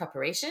is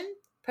preparation,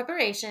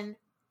 preparation,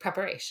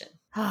 preparation.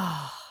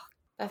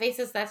 Buffy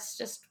says that's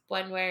just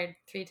one word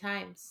 3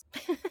 times.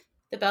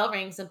 The bell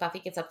rings and Buffy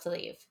gets up to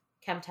leave.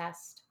 Chem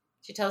test.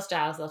 She tells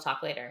Giles they'll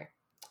talk later.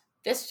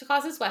 This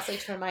causes Wesley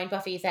to remind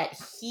Buffy that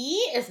he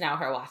is now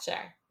her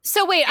watcher.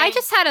 So wait, I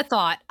just had a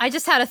thought.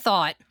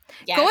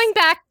 Yes. Going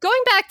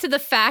back to the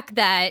fact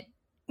that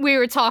we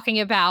were talking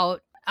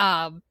about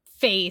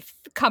Faith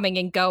coming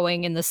and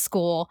going in the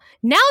school.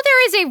 Now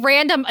there is a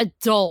random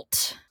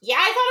adult. Yeah,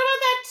 I thought about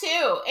that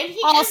too. And he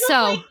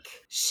also ends up,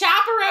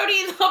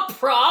 chaperoning the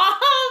prom.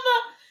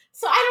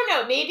 So I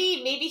don't know.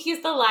 Maybe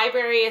he's the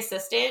library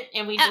assistant,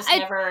 and we just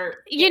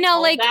never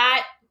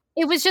that.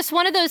 It was just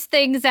one of those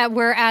things that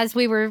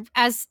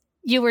as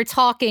you were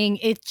talking,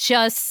 it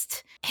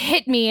just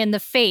hit me in the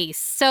face.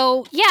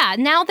 So yeah,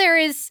 now there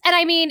is, and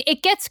I mean,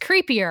 it gets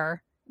creepier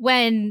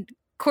when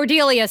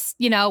Cordelia,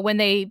 when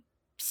they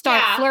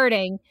start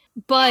flirting,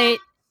 but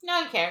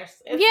no one cares.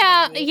 No,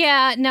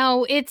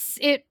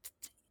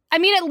 I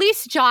mean, at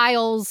least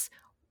Giles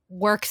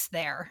works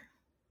there.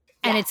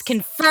 And it's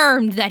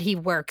confirmed that he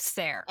works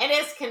there.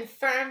 Yes,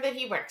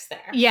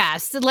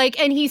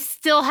 and he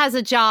still has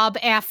a job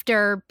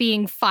after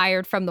being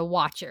fired from the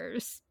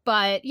Watchers.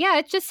 But yeah,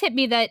 it just hit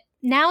me that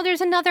now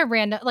there's another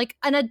random,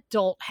 an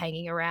adult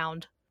hanging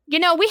around. We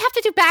have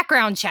to do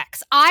background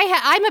checks.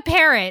 I'm a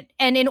parent,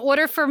 and in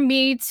order for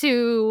me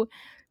to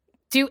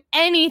do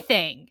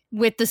anything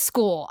with the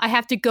school, I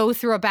have to go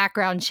through a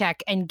background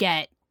check and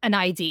get an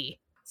ID.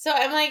 So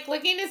I'm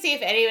looking to see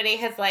if anybody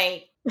has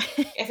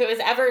if it was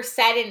ever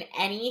said in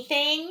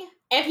anything,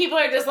 and people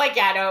are just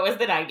it was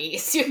the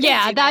 90s.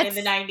 That's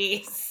in the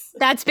 90s.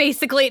 That's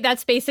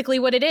basically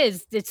what it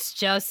is. It's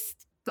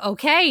just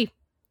okay.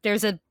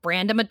 there's a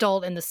random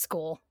adult in the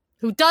school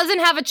who doesn't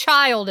have a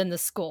child in the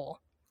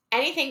school.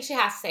 Anything she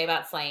has to say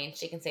about Slaine,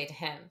 she can say to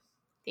him.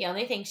 The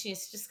only thing she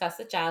needs to discuss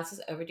with Giles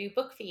is overdue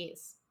book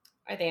fees.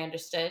 Are they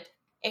understood?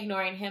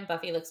 Ignoring him,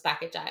 Buffy looks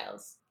back at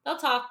Giles. They'll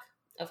talk,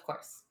 of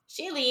course.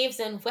 She leaves,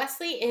 and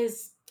Wesley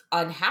is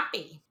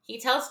unhappy. He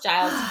tells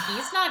Giles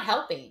he's not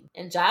helping,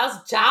 and Giles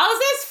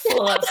is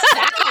full of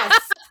sass.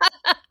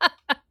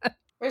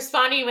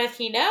 Responding with,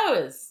 he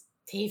knows.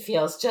 He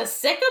feels just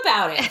sick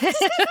about it.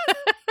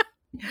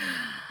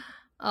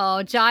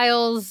 Oh,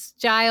 Giles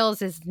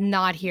is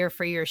not here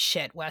for your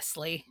shit,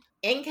 Wesley.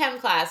 In chem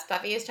class,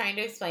 Buffy is trying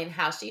to explain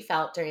how she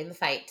felt during the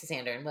fight to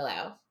Xander and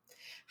Willow.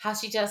 How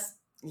she just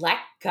let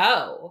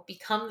go,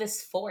 become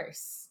this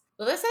force.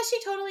 Willow says she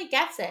totally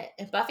gets it,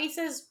 and Buffy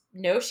says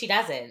no, she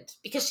doesn't,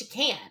 because she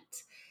can't.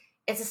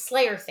 It's a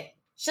Slayer thing.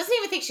 She doesn't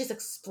even think she's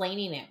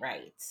explaining it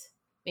right.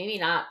 Maybe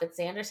not, but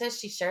Xander says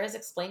she sure is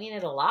explaining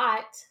it a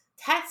lot.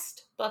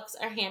 Test books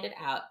are handed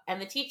out,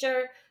 and the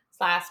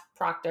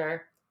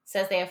teacher/proctor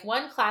says they have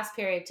one class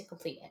period to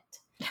complete it,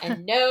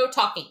 and no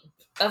talking.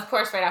 Of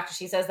course, right after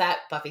she says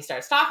that, Buffy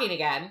starts talking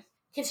again,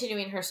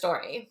 continuing her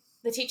story.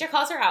 The teacher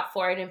calls her out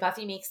for it, and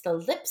Buffy makes the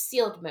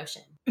lip-sealed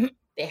motion.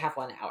 They have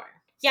 1 hour.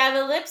 Yeah,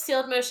 the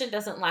lip-sealed motion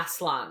doesn't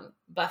last long.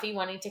 Buffy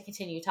wanting to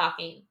continue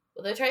talking.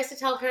 Willow tries to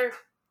tell her,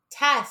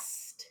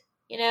 test.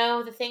 You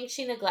know, the thing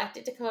she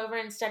neglected to come over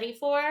and study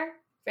for?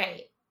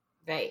 Right.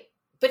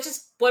 But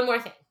just one more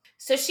thing.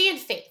 So she and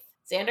Faith.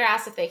 Xander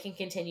asks if they can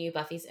continue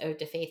Buffy's ode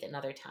to Faith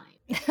another time.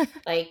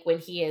 Like when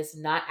he is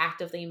not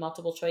actively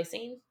multiple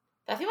choicing.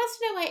 Buffy wants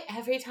to know why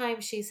every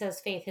time she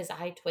says Faith, his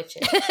eye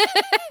twitches.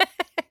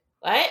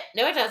 What?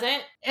 No, it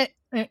doesn't.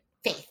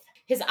 Faith.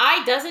 His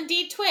eye does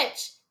indeed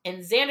twitch,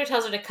 and Xander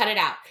tells her to cut it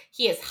out.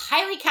 He is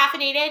highly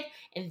caffeinated,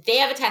 and they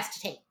have a test to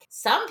take.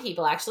 Some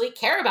people actually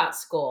care about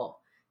school.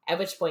 At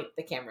which point,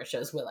 the camera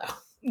shows Willow.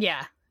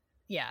 Yeah.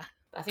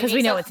 Because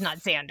we know it's not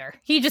Xander.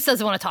 He just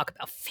doesn't want to talk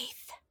about Faith.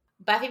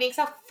 Buffy makes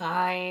a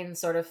fine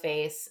sort of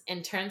face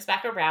and turns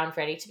back around,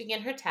 ready to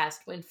begin her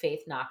test when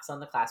Faith knocks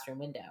on the classroom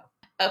window.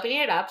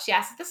 Opening it up, she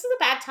asks if this is a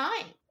bad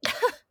time,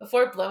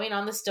 before blowing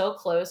on the still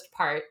closed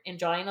part and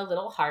drawing a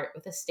little heart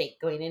with a stake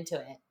going into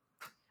it.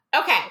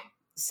 Okay,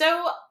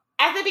 so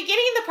at the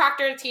beginning, the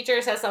proctor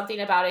teacher says something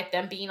about it,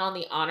 them being on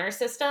the honor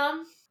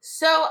system.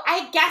 So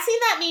I'm guessing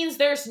that means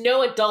there's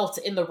no adult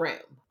in the room.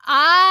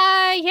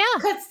 Yeah.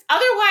 Because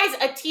otherwise,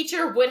 a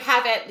teacher would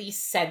have at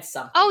least said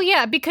something. Oh,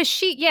 yeah, because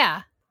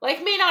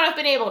Like, may not have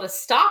been able to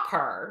stop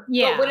her,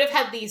 but would have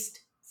at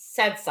least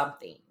said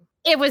something.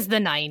 It was the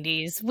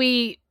 90s.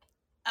 We've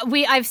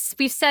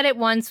said it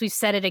once, we've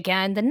said it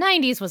again. The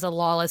 90s was a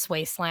lawless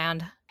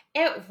wasteland.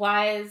 It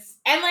was.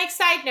 And, like,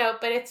 side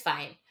note, but it's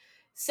fine.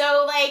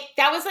 So, like,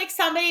 that was like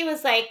somebody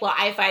was like, well,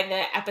 I find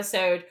the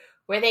episode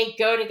where they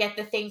go to get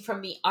the thing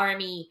from the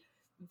army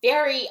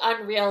very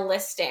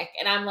unrealistic.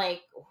 And I'm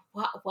like,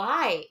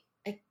 why?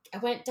 I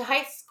went to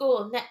high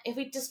school and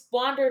we just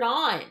wandered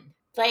on.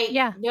 Like,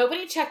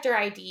 nobody checked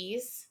our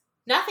IDs.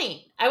 Nothing.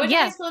 I went to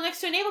high school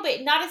next to a naval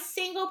base. Not a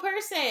single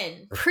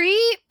person.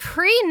 Pre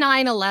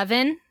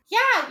 9/11.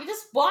 Yeah, you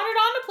just wandered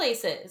on to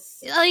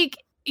places. Like,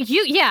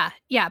 pre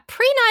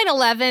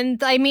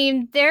 9/11. I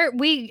mean,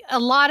 a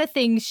lot of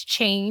things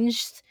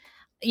changed.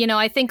 You know,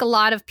 I think a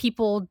lot of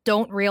people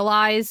don't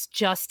realize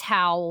just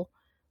how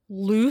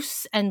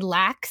loose and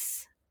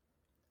lax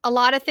a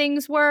lot of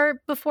things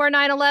were before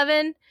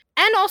 9/11.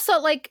 And also,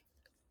 like,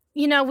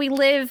 you know, we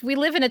live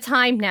in a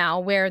time now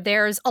where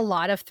there's a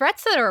lot of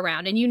threats that are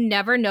around and you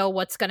never know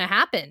what's going to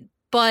happen.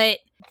 But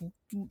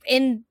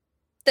in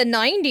the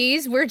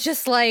 90s, we're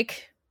just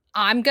like,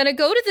 I'm going to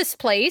go to this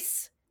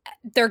place.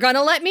 They're going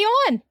to let me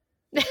on.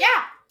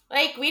 Yeah.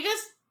 Like, we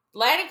just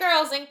let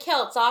girls in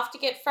kilts off to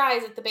get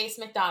fries at the base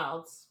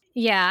McDonald's.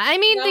 Yeah. I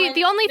mean,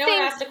 the only thing... No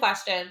one asked a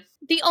question.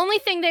 The only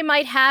thing they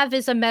might have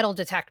is a metal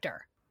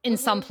detector in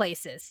some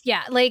places.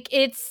 Yeah. Like,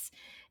 it's...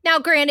 Now,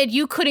 granted,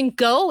 you couldn't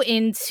go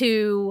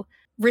into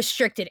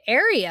restricted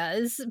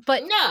areas,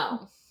 but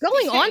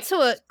going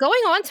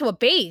onto a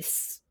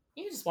base,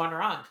 you can just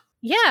wander on.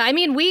 Yeah, I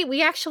mean,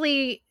 we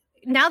actually,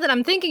 now that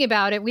I'm thinking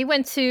about it, we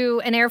went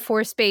to an Air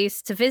Force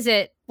base to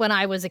visit when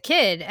I was a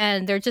kid,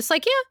 and they're just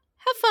like, yeah,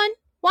 have fun,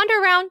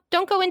 wander around,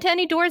 don't go into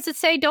any doors that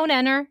say don't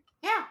enter.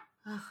 Yeah.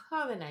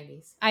 Oh, the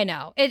 90s. I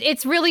know.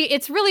 It's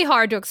really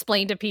hard to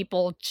explain to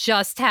people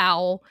just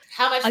how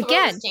much the world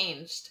has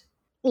changed.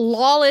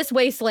 Lawless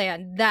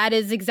wasteland. That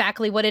is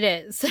exactly what it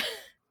is.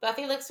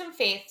 Buffy looks from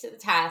Faith to the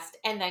test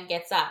and then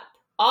gets up.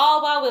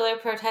 All while Willow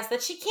protests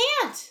that she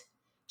can't.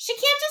 She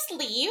can't just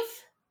leave.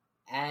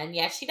 And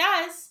yet she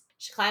does.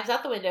 She climbs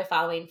out the window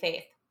following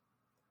Faith.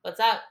 What's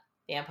up,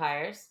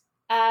 vampires?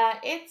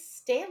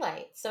 It's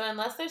daylight, so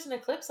unless there's an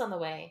eclipse on the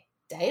way,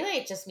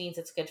 daylight just means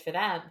it's good for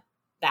them.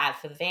 Bad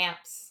for the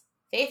vamps.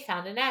 Faith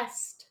found a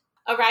nest.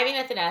 Arriving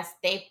at the nest,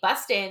 they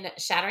bust in,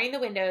 shattering the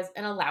windows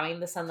and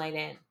allowing the sunlight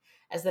in.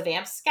 As the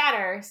vamps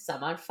scatter,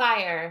 some on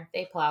fire,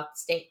 they pull out the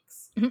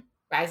stakes.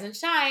 Rise and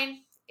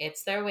shine.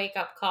 It's their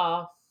wake-up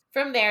call.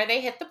 From there, they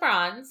hit the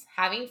bronze,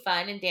 having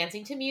fun and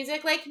dancing to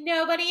music like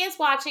nobody is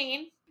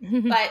watching.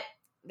 But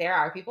there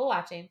are people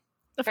watching.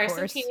 Of First, some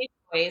course. teenage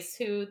boys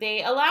who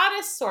they allow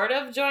to sort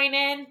of join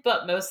in,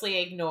 but mostly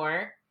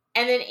ignore.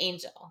 And then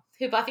Angel,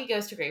 who Buffy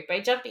goes to greet by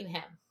jumping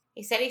him.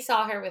 He said he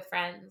saw her with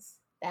friends.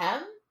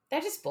 Them?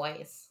 They're just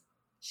boys.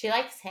 She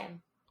likes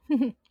him.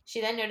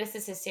 She then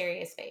notices his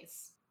serious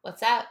face.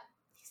 What's up?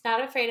 He's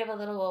not afraid of a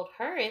little old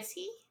her, is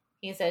he?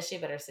 He says she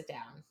better sit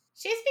down.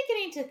 She's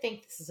beginning to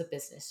think this is a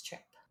business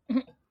trip.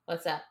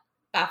 What's up?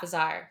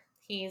 Balthazar.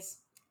 He's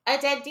a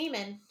dead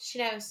demon. She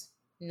knows.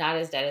 Not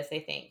as dead as they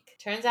think.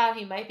 Turns out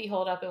he might be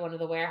holed up in one of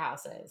the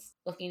warehouses,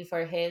 looking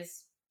for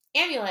his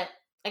amulet.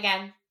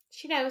 Again,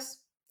 she knows.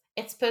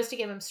 It's supposed to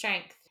give him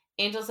strength.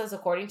 Angel says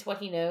according to what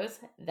he knows,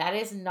 that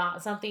is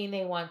not something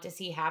they want to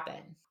see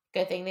happen.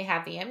 Good thing they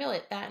have the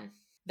amulet then.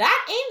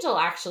 That Angel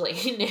actually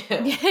knew.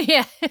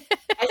 Yeah.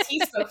 As he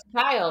spoke to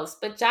Giles,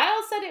 but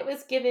Giles said it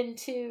was given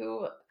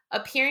to...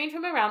 Appearing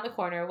from around the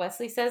corner,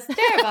 Wesley says,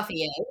 there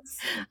Buffy is.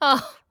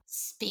 Oh.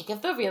 Speak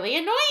of the really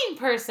annoying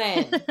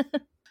person.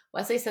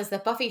 Wesley says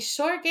that Buffy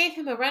sure gave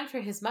him a run for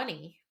his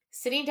money.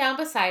 Sitting down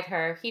beside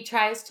her, he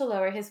tries to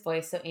lower his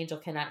voice so Angel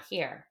cannot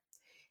hear.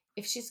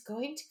 If she's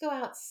going to go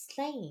out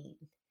slaying,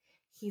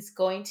 he's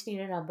going to need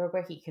a number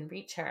where he can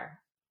reach her.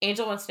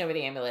 Angel wants to know where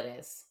the amulet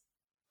is.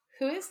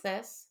 Who is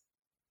this?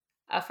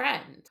 A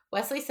friend.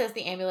 Wesley says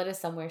the amulet is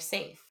somewhere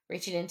safe.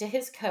 Reaching into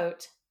his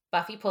coat,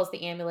 Buffy pulls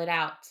the amulet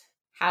out.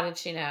 How did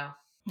she know?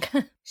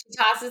 She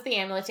tosses the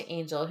amulet to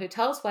Angel, who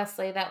tells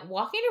Wesley that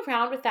walking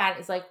around with that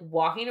is like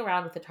walking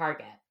around with a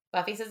target.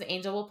 Buffy says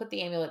Angel will put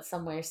the amulet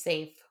somewhere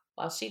safe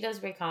while she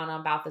does recon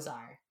on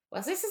Balthazar.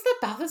 Wesley says that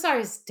Balthazar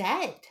is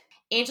dead.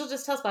 Angel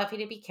just tells Buffy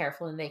to be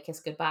careful and they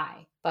kiss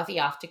goodbye. Buffy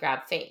off to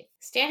grab Faith.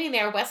 Standing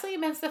there, Wesley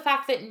laments the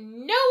fact that no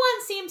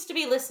one seems to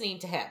be listening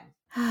to him.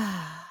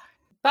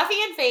 Buffy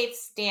and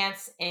Faith's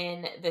dance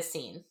in this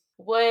scene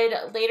would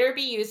later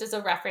be used as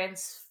a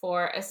reference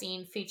for a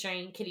scene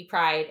featuring Kitty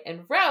Pryde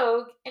and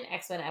Rogue in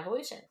X-Men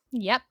Evolution.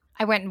 Yep.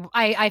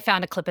 I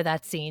found a clip of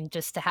that scene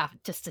just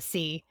to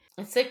see.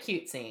 It's a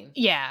cute scene.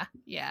 Yeah.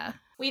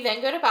 We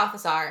then go to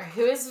Balthazar,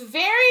 who is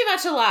very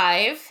much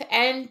alive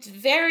and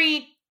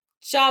very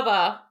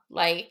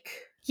Jabba-like.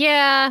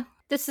 Yeah.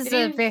 This is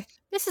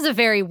a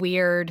very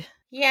weird.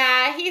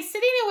 Yeah, he's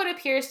sitting in what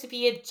appears to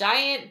be a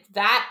giant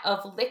vat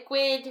of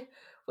liquid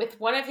with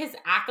one of his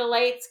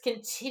acolytes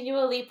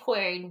continually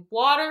pouring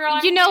water on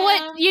him.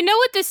 You know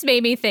what this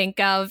made me think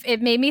of?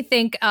 It made me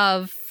think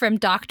of from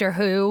Doctor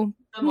Who.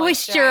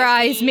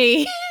 Moisturize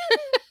me.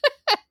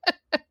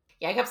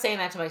 Yeah, I kept saying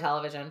that to my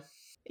television.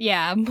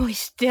 Yeah,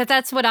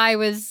 that's what I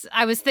was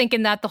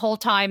thinking that the whole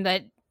time,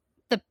 that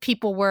the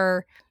people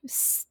were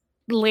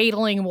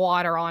ladling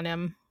water on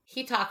him.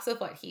 He talks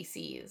of what he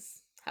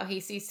sees, how he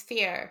sees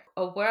fear,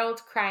 a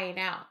world crying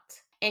out.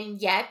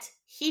 And yet,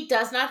 he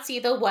does not see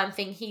the one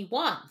thing he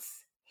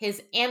wants,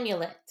 his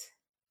amulet.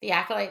 The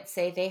acolytes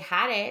say they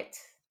had it,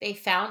 they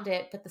found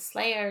it, but the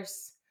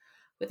Slayers...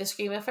 With a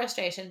scream of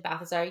frustration,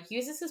 Balthazar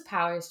uses his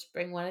powers to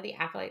bring one of the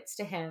acolytes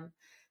to him,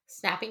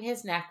 snapping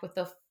his neck with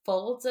the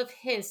folds of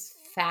his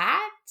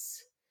fat,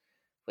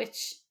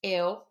 which,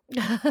 ew.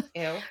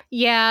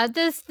 Yeah,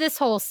 this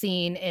whole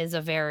scene is a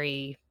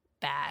very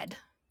bad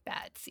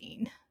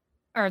scene.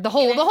 Or the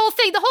whole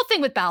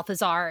thing with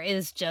Balthazar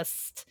is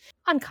just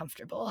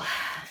uncomfortable.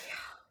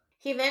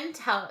 He then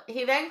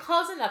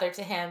calls another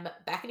to him,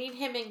 beckoning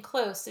him in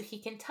close so he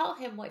can tell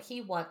him what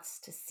he wants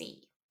to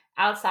see.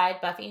 Outside,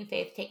 Buffy and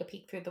Faith take a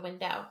peek through the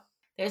window.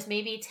 There's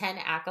maybe 10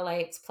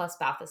 acolytes plus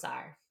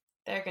Balthazar.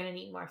 They're going to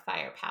need more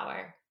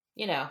firepower,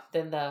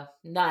 than the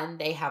none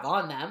they have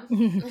on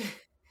them.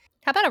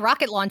 How about a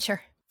rocket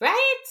launcher?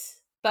 Right?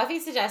 Buffy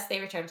suggests they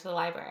return to the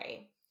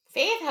library.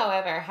 Faith,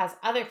 however, has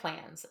other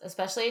plans,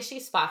 especially as she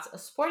spots a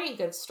sporting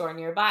goods store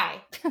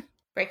nearby.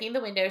 Breaking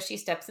the window, she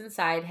steps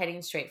inside,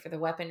 heading straight for the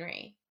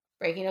weaponry.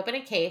 Breaking open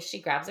a case,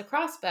 she grabs a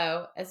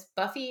crossbow as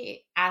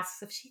Buffy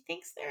asks if she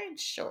thinks they're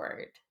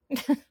insured.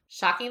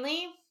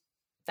 Shockingly,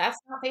 that's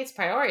not Faith's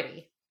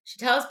priority. She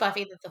tells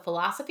Buffy that the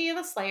philosophy of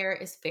a Slayer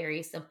is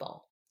very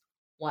simple.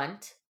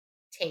 Want,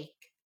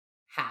 take,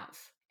 have.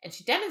 And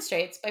she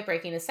demonstrates by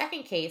breaking a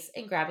second case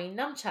and grabbing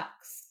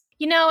nunchucks.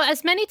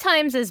 As many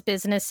times as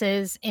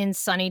businesses in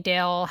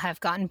Sunnydale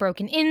have gotten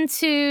broken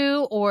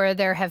into or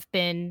there have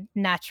been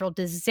natural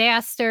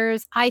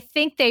disasters, I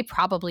think they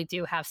probably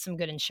do have some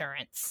good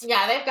insurance.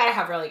 Yeah, they've got to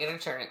have really good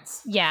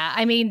insurance. Yeah,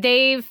 I mean,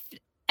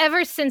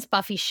 ever since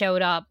Buffy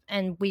showed up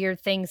and weird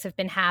things have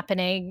been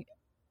happening,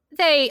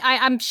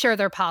 I'm sure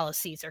their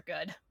policies are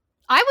good.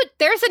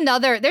 There's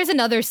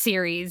another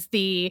series,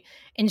 the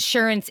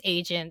Insurance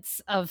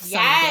Agents of Sunnydale.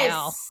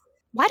 Yes!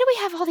 Why do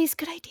we have all these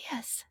good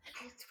ideas?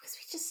 Because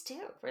we just do.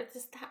 We're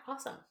just that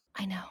awesome.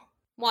 I know.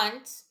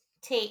 Want,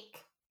 take,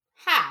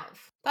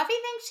 have. Buffy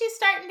thinks she's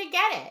starting to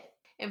get it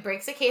and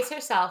breaks a case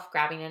herself,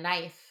 grabbing a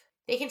knife.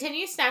 They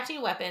continue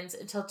snatching weapons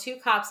until 2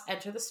 cops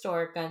enter the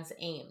store, guns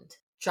aimed.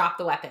 Drop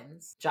the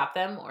weapons. Drop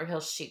them or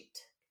he'll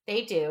shoot.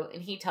 They do,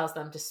 and he tells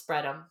them to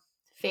spread them.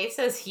 Faith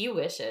says he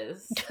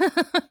wishes.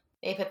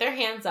 They put their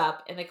hands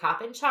up, and the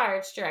cop in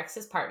charge directs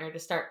his partner to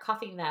start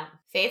cuffing them.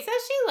 Faith says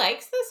she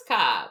likes this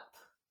cop.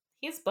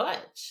 He's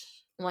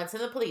butch. Once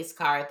in the police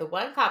car, the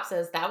one cop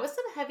says that was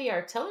some heavy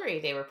artillery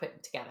they were putting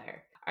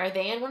together. Are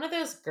they in one of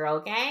those girl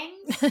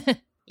gangs?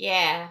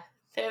 Yeah,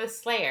 they're the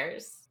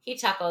Slayers. He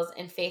chuckles,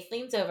 and Faith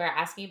leans over,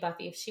 asking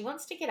Buffy if she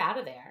wants to get out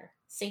of there.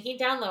 Sinking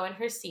down low in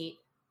her seat,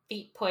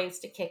 feet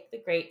poised to kick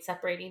the grate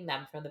separating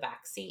them from the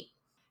back seat.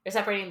 They're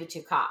separating the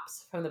two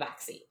cops from the back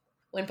seat.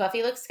 When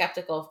Buffy looks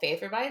skeptical,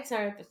 Faith reminds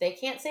her that they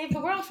can't save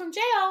the world from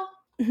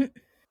jail.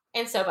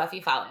 And so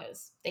Buffy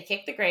follows. They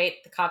kick the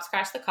grate, the cops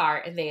crash the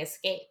car, and they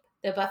escape.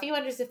 Though Buffy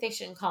wonders if they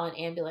shouldn't call an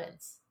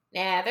ambulance.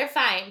 Nah, they're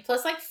fine.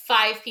 Plus, like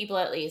 5 people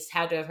at least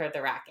had to have heard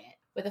the racket.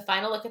 With a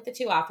final look at the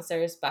 2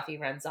 officers, Buffy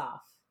runs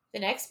off. The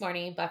next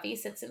morning, Buffy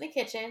sits in the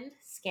kitchen,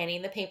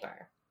 scanning the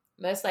paper.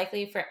 Most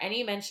likely for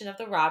any mention of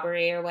the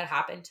robbery or what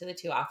happened to the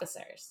 2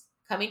 officers.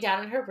 Coming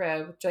down in her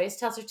robe, Joyce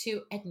tells her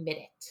to admit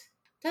it.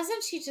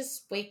 Doesn't she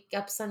just wake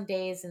up some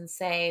days and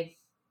say,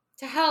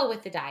 to hell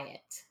with the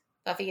diet?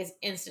 Buffy is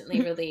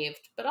instantly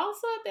relieved, but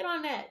also a bit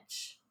on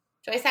edge.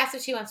 Joyce asks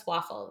if she wants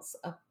waffles.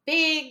 A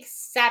big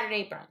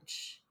Saturday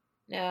brunch.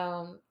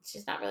 No,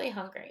 she's not really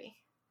hungry.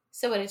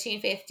 So what did she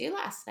and Faith do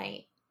last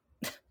night?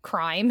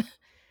 Crime.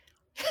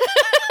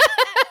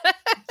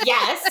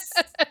 Yes,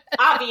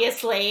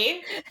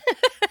 obviously.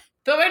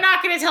 But we're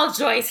not going to tell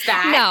Joyce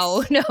that.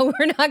 No,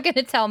 we're not going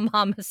to tell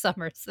Mama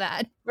Summers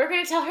that. We're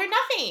going to tell her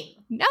nothing.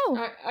 No.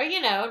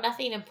 Or,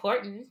 nothing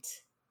important.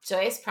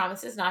 Joyce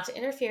promises not to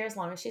interfere as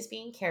long as she's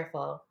being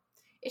careful.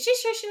 Is she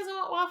sure she doesn't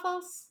want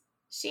waffles?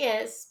 She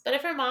is, but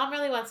if her mom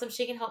really wants them,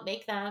 she can help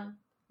make them.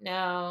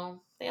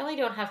 No, they only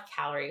don't have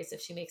calories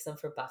if she makes them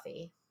for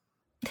Buffy.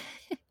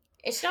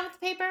 Is she done with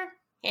the paper?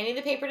 Handing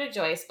the paper to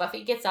Joyce,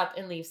 Buffy gets up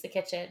and leaves the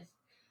kitchen.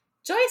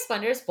 Joyce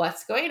wonders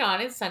what's going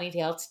on in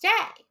Sunnydale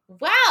today.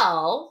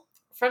 Well,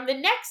 from the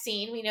next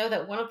scene, we know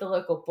that one of the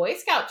local Boy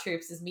Scout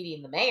troops is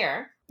meeting the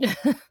mayor.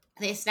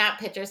 They snap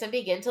pictures and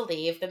begin to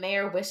leave, the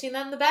mayor wishing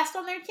them the best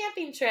on their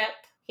camping trip.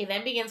 He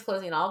then begins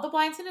closing all the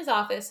blinds in his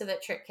office so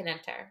that Trick can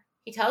enter.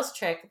 He tells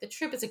Trick the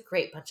troop is a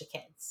great bunch of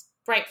kids.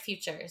 Bright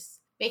futures.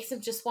 Makes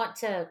him just want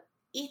to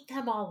eat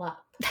them all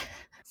up.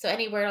 So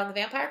any word on the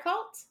vampire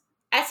cult?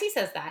 As he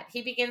says that,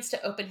 he begins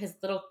to open his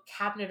little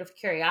cabinet of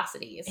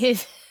curiosities.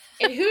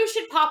 And who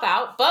should pop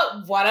out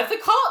but one of the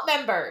cult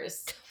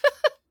members?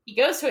 He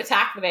goes to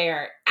attack the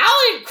mayor.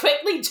 Alan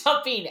quickly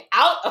jumping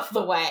out of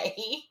the way.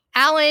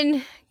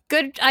 Alan,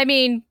 good. I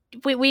mean,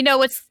 we know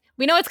what's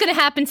going to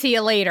happen to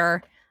you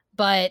later,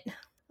 but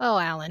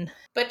Alan.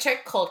 But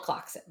Trick cold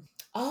clocks him.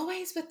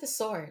 Always with the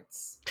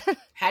swords.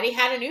 Had he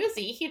had an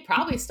Uzi, he'd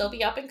probably still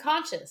be up and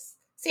conscious.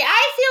 See,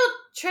 I feel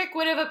Trick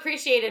would have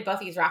appreciated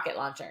Buffy's rocket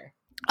launcher.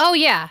 Oh,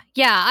 yeah.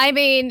 Yeah, I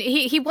mean,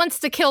 he wants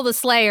to kill the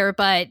Slayer,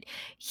 but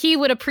he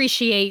would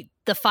appreciate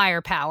the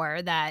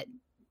firepower that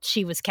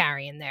she was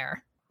carrying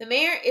there. The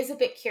mayor is a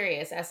bit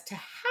curious as to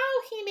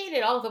how he made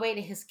it all the way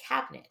to his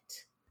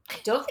cabinet.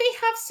 Don't they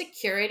have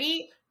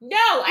security? No,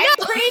 I'm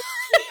pretty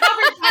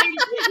covered by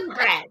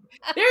gingerbread.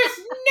 There's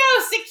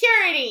no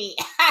security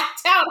at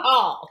Town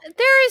Hall.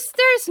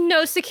 There's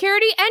no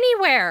security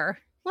anywhere.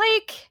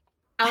 Like...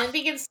 Alan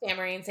begins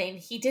stammering, saying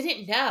he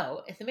didn't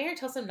know. If the mayor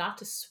tells him not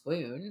to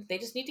swoon, they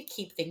just need to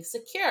keep things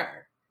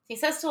secure. He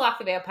says to lock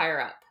the vampire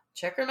up.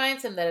 Trick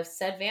reminds him that if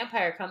said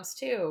vampire comes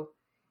too,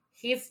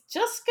 he's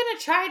just gonna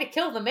try to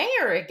kill the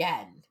mayor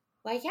again.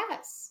 Why,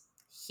 yes,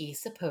 he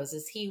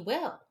supposes he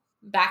will.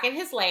 Back in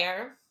his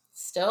lair,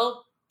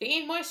 still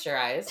being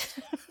moisturized,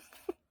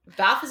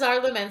 Balthazar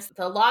laments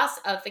the loss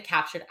of the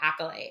captured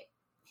acolyte.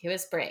 He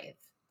was brave,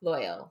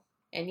 loyal,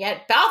 and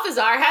yet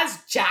Balthazar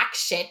has jack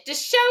shit to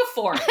show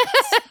for it.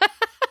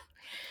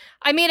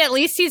 I mean, at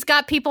least he's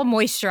got people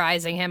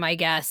moisturizing him, I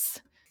guess.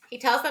 He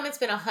tells them it's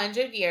been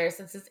 100 years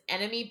since his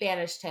enemy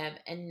banished him,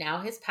 and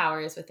now his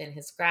power is within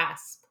his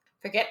grasp.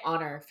 Forget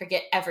honor,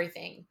 forget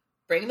everything.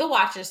 Bring the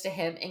Watchers to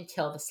him and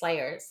kill the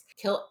Slayers.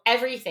 Kill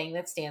everything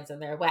that stands in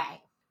their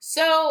way.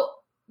 So,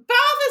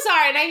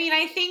 Balthazar, and I mean,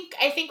 I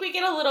think we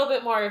get a little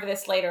bit more of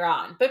this later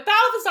on, but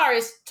Balthazar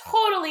is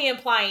totally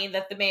implying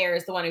that the mayor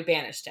is the one who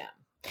banished him.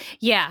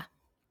 Yeah.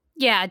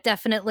 Yeah,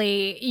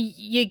 definitely.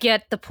 You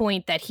get the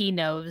point that he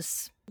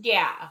knows.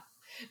 Yeah.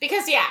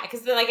 Because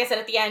like I said,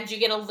 at the end, you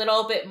get a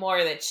little bit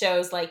more that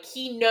shows, like,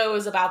 he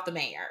knows about the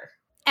mayor.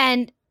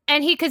 And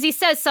because he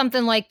says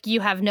something like, you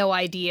have no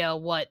idea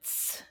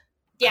what's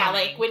coming.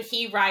 Like, when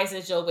he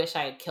rises, you'll wish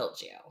I had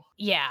killed you.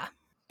 Yeah.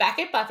 Back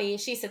at Buffy,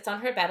 she sits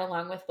on her bed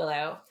along with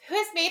Willow, who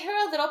has made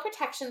her a little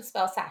protection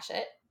spell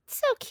sachet.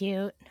 So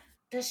cute.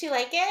 Does she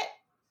like it?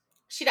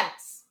 She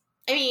does.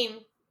 I mean,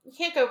 you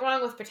can't go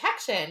wrong with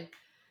protection,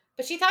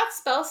 but she thought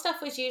spell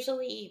stuff was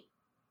usually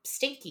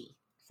stinky.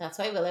 So that's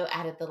why Willow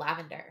added the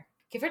lavender.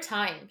 Give her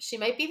time. She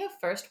might be the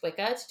first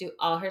Wicca to do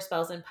all her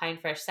spells in pine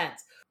fresh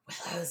scents.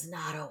 Willow's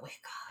not a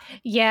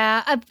Wicca.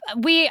 Yeah,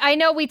 I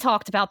know we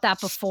talked about that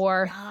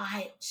before.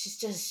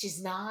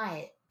 She's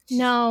not.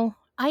 No,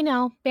 I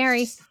know.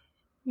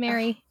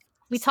 Mary,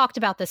 we talked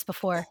about this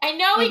before. I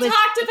know we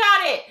talked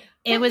about it.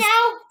 But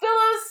now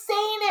Willow's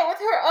saying it with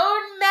her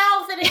own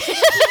mouth and it's making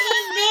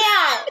me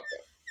mad.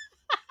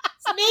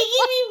 It's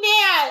making me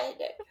mad.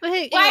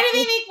 Why do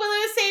they make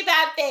Willow say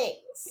bad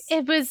things?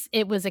 Giles.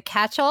 It was a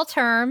catch-all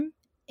term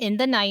in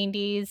the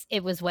 90s.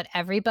 It was what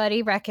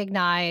everybody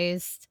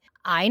recognized.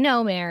 I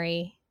know,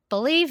 Mary.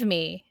 Believe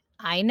me,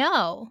 I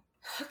know.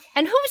 Okay.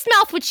 And whose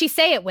mouth would she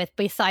say it with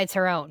besides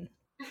her own?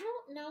 I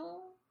don't know.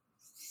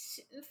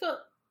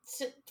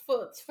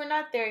 We're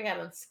not there yet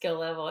on skill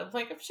level. I'm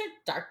sure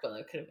Dark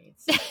Willow could have made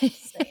sense to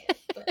say it,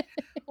 but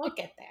we'll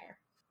get there.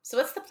 So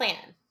what's the plan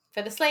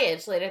for the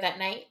slayage later that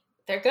night?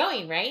 They're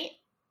going, right?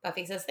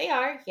 Buffy says they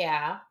are,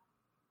 yeah.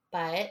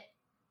 But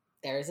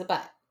there's a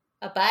but.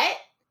 A but?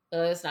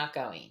 Willow's not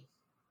going.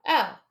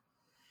 Oh.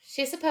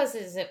 She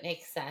supposes it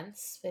makes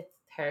sense with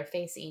her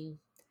facing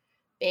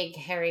big,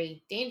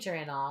 hairy danger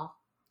and all.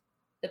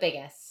 The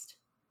biggest.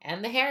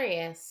 And the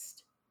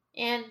hairiest.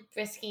 And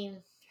risking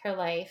her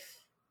life.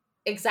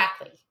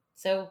 Exactly.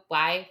 So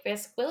why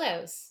risk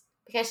Willow's?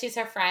 Because she's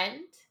her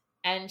friend,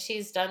 and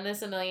she's done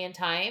this a million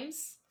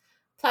times.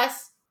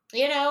 Plus,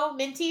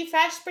 minty,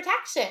 fresh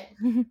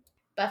protection.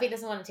 Buffy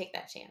doesn't want to take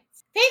that chance.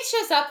 Faith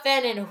shows up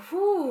then, and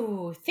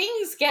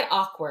things get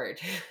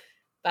awkward.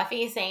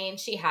 Buffy is saying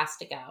she has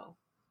to go,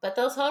 but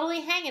they'll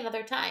totally hang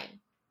another time.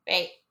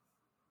 Right?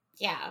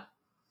 Yeah.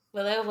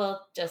 Willow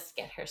will just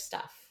get her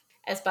stuff.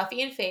 As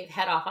Buffy and Faith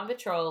head off on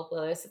patrol,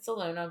 Willow sits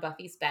alone on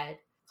Buffy's bed,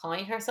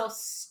 calling herself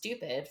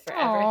stupid for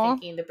ever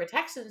thinking the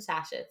protection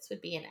sachets would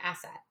be an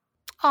asset.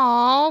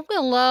 Aw,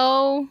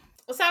 Willow.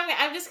 So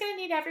I'm just going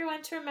to need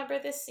everyone to remember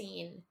this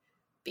scene,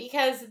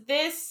 because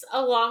this,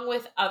 along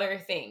with other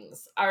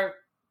things, are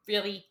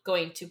really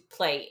going to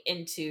play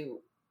into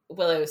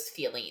Willow's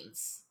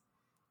feelings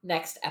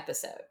next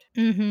episode.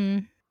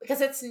 Mm-hmm.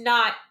 Because it's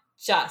not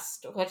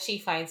just what she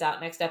finds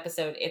out next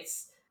episode,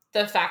 it's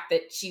the fact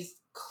that she's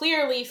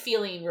clearly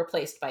feeling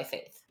replaced by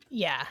Faith.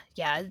 Yeah.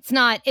 It's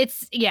not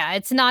just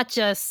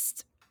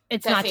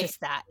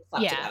that.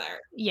 Yeah. Together.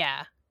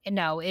 Yeah.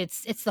 No,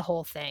 it's the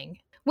whole thing.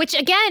 Which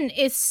again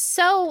is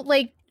so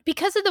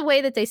because of the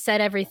way that they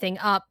set everything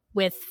up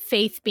with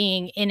Faith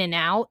being in and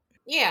out.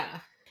 Yeah.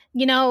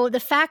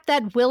 The fact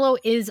that Willow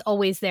is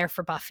always there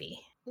for Buffy.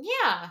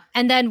 Yeah.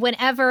 And then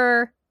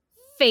whenever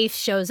Faith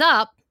shows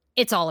up,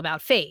 it's all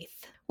about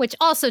Faith. Which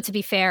also, to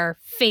be fair,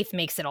 Faith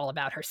makes it all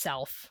about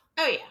herself.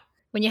 Oh, yeah.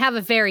 When you have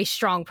a very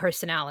strong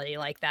personality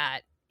like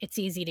that, it's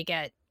easy to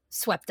get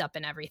swept up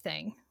in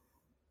everything.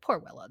 Poor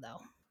Willow,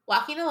 though.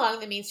 Walking along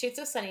the mean streets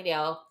of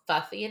Sunnydale,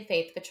 Buffy and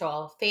Faith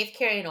patrol, Faith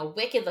carrying a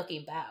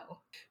wicked-looking bow.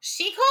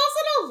 She calls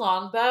it a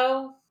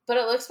longbow, but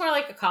it looks more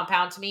like a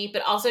compound to me,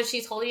 but also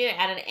she's holding it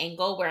at an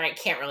angle where I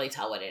can't really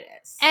tell what it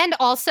is. And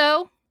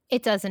also,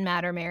 it doesn't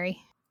matter, Mary.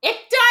 It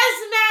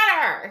does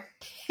matter!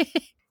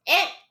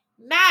 It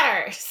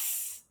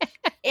matters!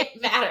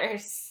 It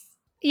matters.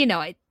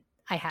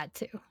 I had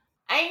to.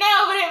 I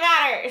know, but it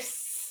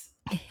matters.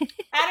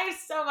 It matters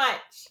so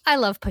much. I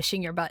love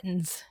pushing your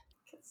buttons.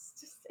 It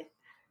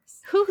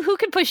matters. Who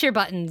can push your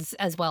buttons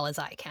as well as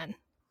I can?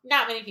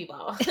 Not many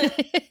people.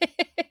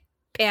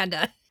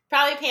 Panda.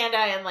 Probably Panda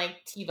and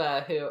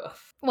Tiva, who...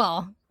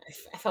 Well...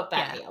 I felt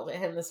bad yelled at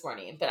him this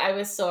morning, but I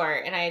was sore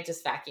and I had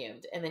just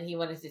vacuumed, and then he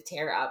wanted to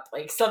tear up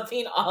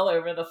something all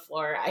over the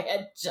floor. I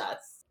had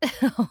just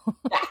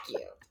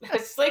vacuumed. I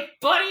was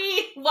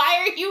buddy, why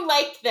are you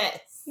like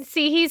this?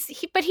 See,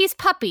 he's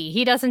puppy.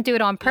 He doesn't do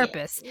it on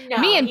purpose. Yeah. No,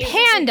 me and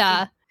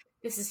Panda.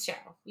 This is true.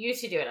 You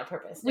should do it on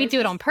purpose. We do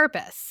it on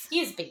purpose.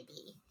 He is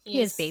baby.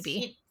 He is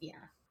baby. Yeah.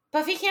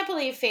 Buffy can't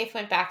believe Faith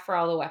went back for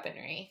all the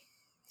weaponry.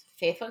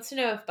 Faith wants to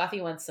know if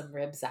Buffy wants some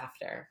ribs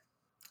after.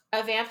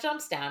 A vamp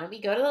jumps down, and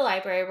we go to the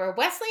library where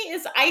Wesley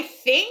is, I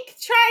think,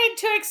 trying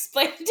to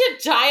explain to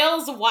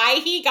Giles why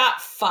he got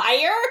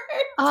fired.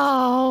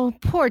 Oh,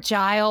 poor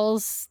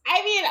Giles.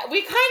 I mean,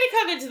 we kind of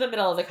come into the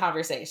middle of the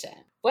conversation.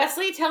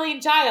 Wesley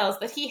telling Giles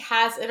that he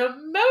has an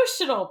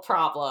emotional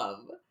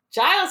problem.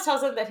 Giles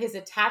tells him that his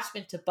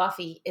attachment to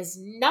Buffy is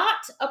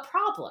not a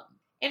problem.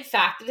 In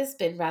fact, it has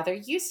been rather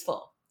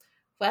useful.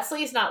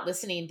 Wesley is not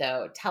listening,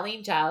 though,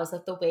 telling Giles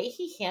that the way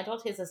he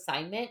handled his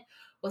assignment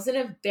was an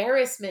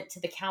embarrassment to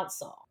the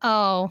council.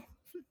 Oh,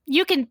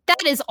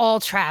 that is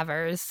all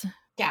Travers.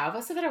 Yeah,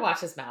 Wesley better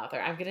watch his mouth,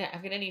 or I'm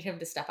gonna need him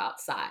to step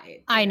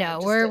outside. I know,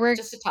 we're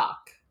just to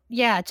talk.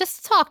 Yeah, just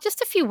to talk,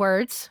 just a few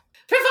words.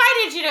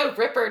 Provided,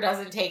 Ripper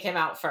doesn't take him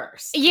out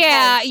first.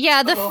 Yeah.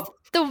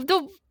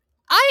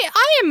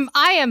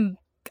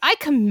 I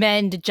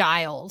commend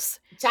Giles.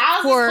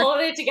 Giles is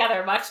holding it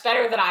together much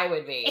better than I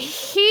would be.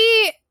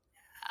 He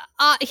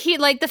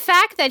the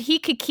fact that he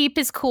could keep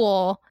his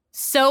cool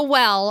so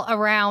well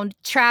around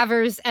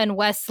Travers and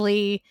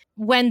Wesley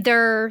when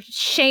they're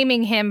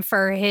shaming him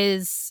for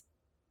his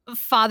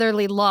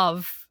fatherly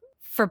love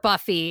for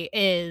Buffy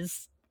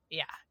is,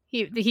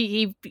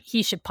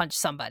 he should punch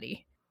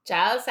somebody.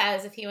 Giles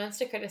says if he wants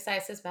to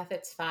criticize his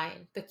methods,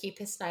 fine, but keep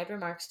his snide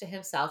remarks to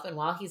himself, and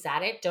while he's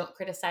at it, don't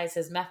criticize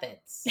his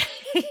methods.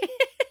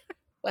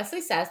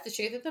 Wesley says the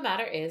truth of the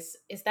matter is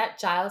that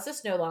Giles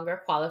is no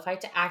longer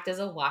qualified to act as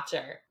a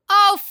watcher.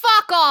 Oh,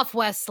 fuck off,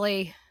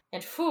 Wesley.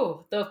 And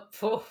the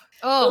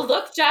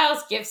look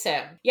Giles gives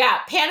him. Yeah,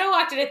 Panda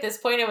walked in at this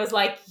point and was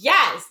like,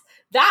 yes,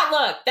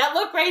 That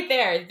look right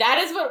there, that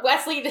is what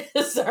Wesley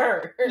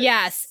deserves.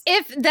 Yes,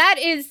 if that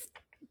is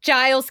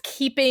Giles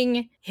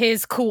keeping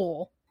his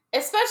cool.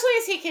 Especially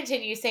as he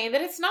continues saying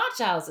that it's not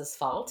Giles's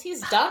fault.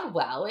 He's done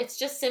well. It's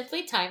just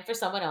simply time for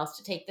someone else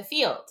to take the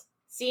field.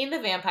 Seeing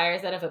the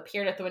vampires that have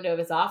appeared at the window of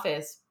his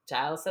office,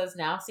 Giles says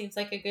now seems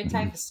like a good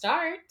time to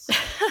start.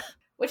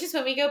 Which is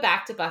when we go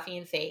back to Buffy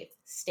and Faith,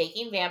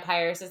 staking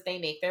vampires as they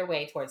make their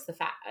way towards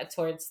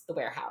the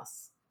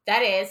warehouse.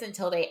 That is,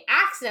 until they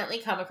accidentally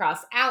come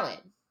across Alan.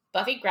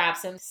 Buffy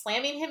grabs him,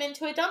 slamming him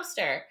into a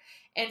dumpster,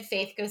 and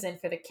Faith goes in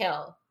for the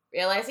kill.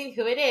 Realizing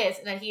who it is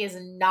and that he is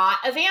not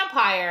a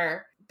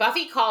vampire,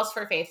 Buffy calls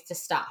for Faith to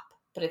stop.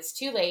 But it's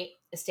too late.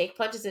 A stake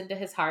plunges into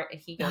his heart and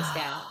he goes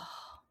down.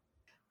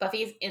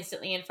 Buffy is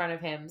instantly in front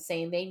of him,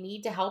 saying they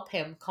need to help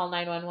him. Call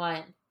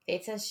 911.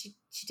 Faith says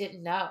she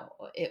didn't know.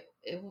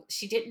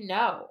 She didn't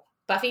know.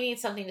 Buffy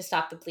needs something to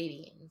stop the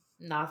bleeding.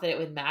 Not that it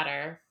would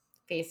matter.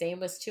 Faith's aim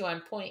was too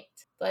on point.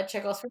 Blood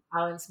trickles from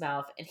Alan's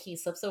mouth, and he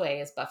slips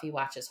away as Buffy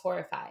watches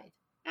horrified.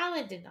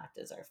 Alan did not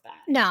deserve that.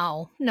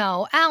 No.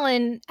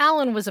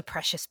 Alan was a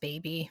precious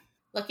baby.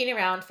 Looking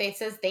around, Faith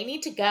says they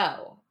need to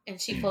go, and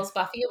she pulls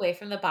Buffy away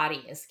from the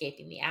body,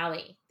 escaping the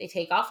alley. They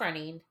take off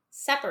running,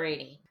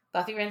 separating.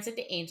 Buffy runs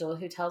into Angel,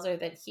 who tells her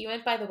that he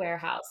went by the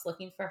warehouse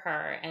looking for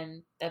her,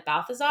 and that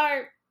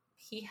Balthazar,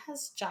 he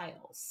has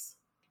Giles.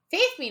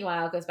 Faith,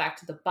 meanwhile, goes back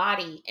to the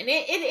body, and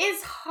it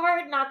is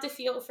hard not to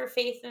feel for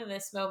Faith in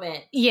this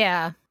moment.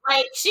 Yeah.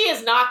 Like, she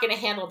is not going to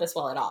handle this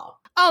well at all.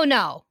 Oh,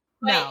 no.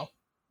 Like, no.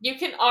 You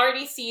can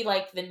already see,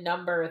 like, the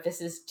number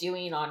this is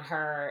doing on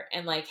her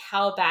and, like,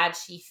 how bad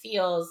she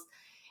feels.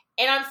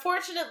 And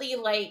unfortunately,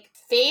 like,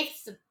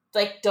 Faith's,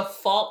 like,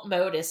 default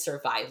mode is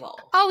survival.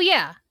 Oh,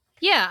 yeah.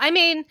 Yeah, I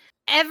mean,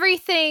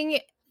 everything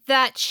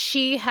that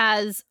she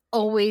has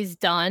always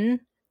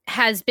done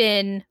has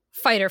been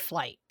fight or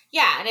flight.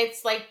 Yeah, and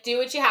it's like, do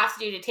what you have to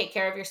do to take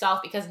care of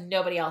yourself because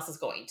nobody else is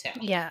going to.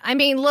 Yeah, I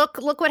mean, look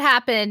what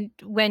happened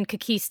when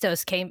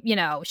Kakistos came. You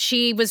know,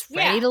 she was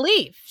ready to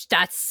leave.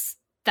 That's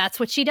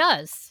what she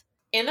does.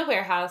 In the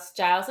warehouse,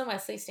 Giles and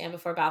Wesley stand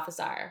before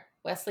Balthazar.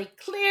 Wesley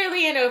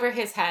clearly in over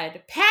his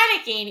head,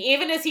 panicking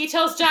even as he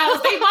tells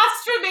Giles they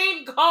must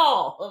remain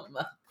calm.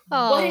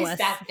 Oh, what is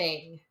that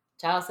thing?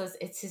 Giles says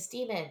it's his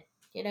demon,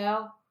 you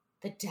know,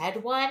 the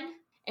dead one.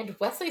 And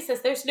Wesley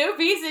says there's no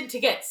reason to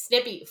get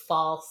snippy.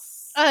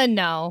 False.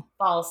 No.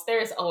 False.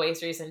 There is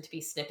always reason to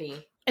be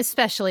snippy.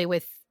 Especially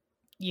with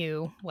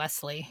you,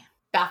 Wesley.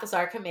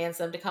 Balthazar commands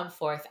them to come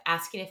forth,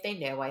 asking if they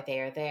know why they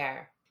are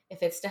there.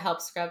 If it's to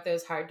help scrub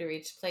those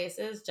hard-to-reach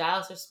places,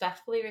 Giles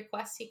respectfully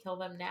requests he kill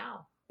them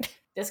now.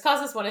 This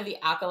causes one of the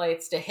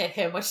acolytes to hit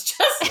him, which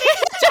just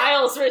makes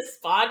Giles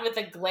respond with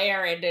a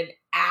glare and an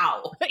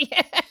ow.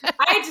 Yeah.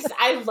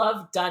 I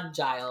love done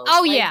Giles.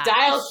 Oh, like, yeah.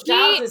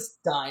 Giles is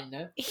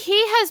done. He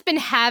has been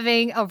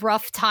having a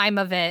rough time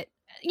of it.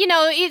 You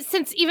know,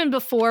 since even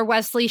before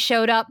Wesley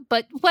showed up,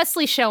 but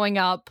Wesley showing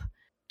up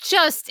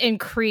just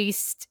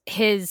increased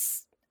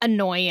his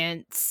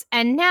annoyance.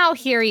 And now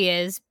here he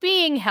is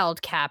being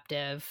held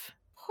captive.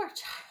 Poor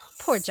Giles.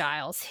 Poor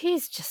Giles.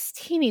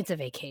 He needs a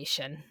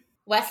vacation.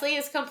 Wesley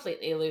is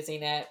completely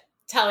losing it,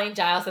 telling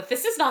Giles that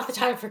this is not the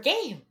time for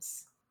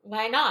games.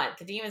 Why not?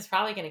 The demon's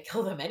probably going to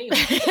kill them anyway.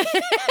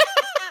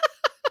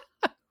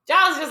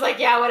 Giles is just like,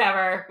 yeah,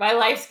 whatever. My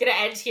life's going to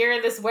end here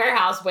in this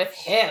warehouse with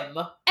him.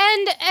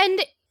 And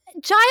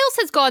Giles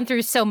has gone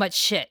through so much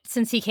shit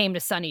since he came to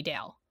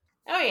Sunnydale.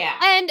 Oh, yeah.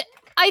 And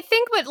I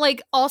think what,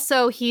 like,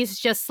 also he's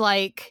just,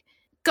 like,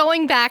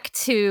 going back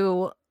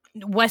to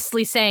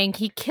Wesley saying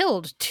he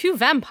killed 2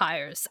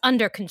 vampires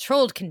under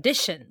controlled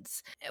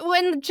conditions.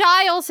 When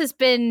Giles has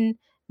been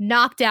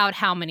knocked out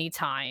how many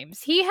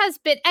times? He has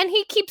been, and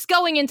he keeps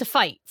going into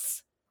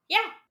fights. Yeah.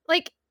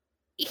 Like,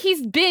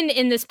 he's been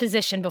in this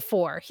position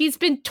before. He's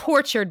been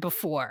tortured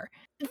before.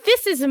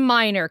 This is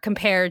minor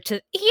compared to,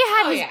 he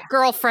had his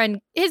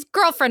girlfriend. His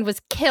girlfriend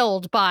was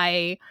killed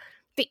by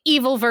the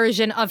evil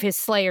version of his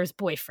Slayer's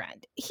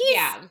boyfriend.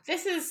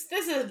 This is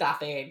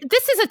nothing.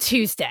 This is a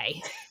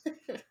Tuesday.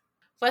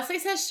 Wesley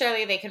says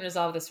surely they can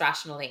resolve this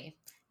rationally.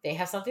 They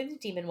have something the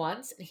demon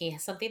wants, and he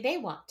has something they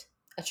want.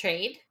 A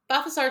trade?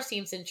 Balthazar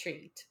seems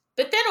intrigued,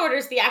 but then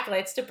orders the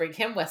acolytes to bring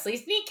him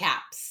Wesley's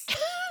kneecaps.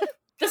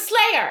 The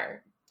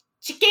Slayer!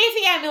 She gave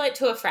the amulet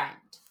to a friend.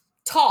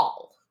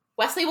 Tall.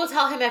 Wesley will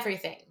tell him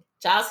everything.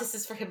 Giles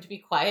hisses for him to be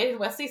quiet, and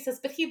Wesley says,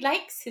 but he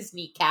likes his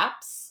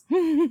kneecaps.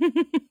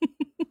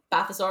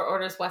 Balthazar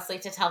orders Wesley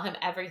to tell him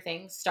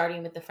everything,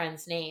 starting with the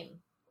friend's name.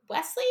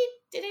 Wesley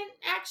didn't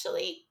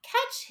actually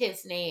catch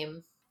his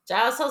name.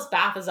 Giles tells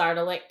Balthazar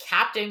to let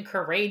Captain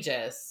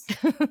Courageous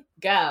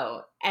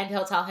go, and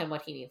he'll tell him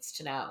what he needs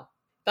to know.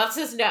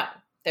 Balthazar says no.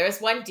 There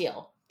is one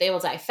deal. They will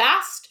die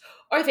fast,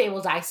 or they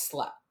will die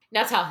slow.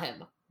 Now tell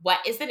him, what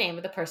is the name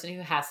of the person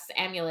who has this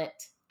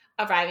amulet?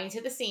 Arriving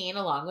to the scene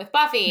along with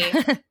Buffy,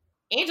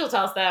 Angel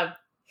tells them,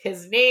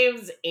 his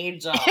name's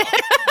Angel.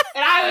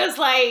 And I was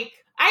like,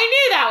 I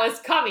knew that was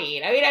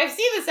coming. I mean, I've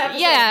seen this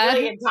episode a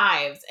million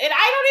times, and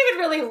I don't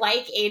even really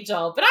like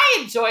Angel, but I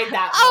enjoyed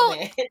that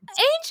moment.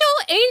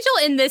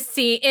 Angel in this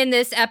scene, in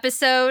this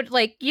episode,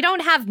 like, you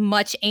don't have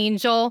much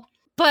Angel,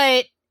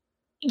 but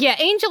yeah,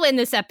 Angel in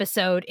this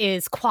episode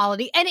is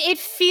quality, and it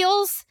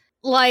feels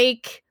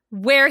like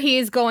where he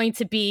is going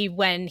to be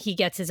when he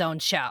gets his own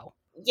show.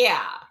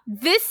 Yeah.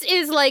 This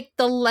is like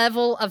the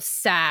level of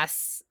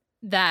sass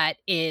that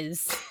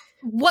is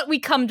what we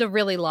come to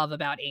really love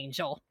about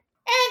Angel.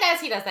 And as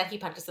he does that, he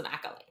punches some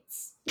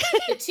acolytes.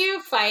 The two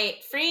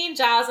fight, freeing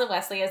Giles and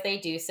Wesley as they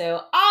do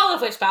so, all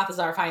of which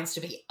Balthazar finds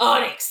to be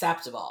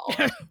unacceptable.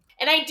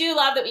 And I do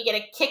love that we get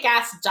a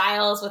kick-ass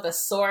Giles with a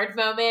sword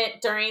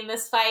moment during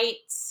this fight.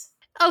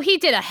 Oh, he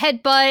did a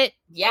headbutt.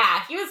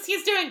 Yeah,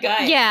 he's doing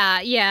good.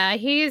 Yeah,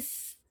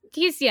 he's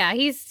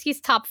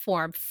top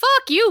form.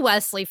 Fuck you,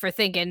 Wesley, for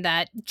thinking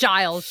that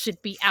Giles should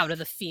be out of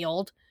the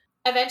field.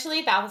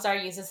 Eventually, Balthazar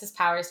uses his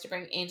powers to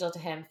bring Angel to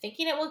him,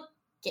 thinking it will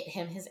get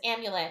him his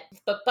amulet.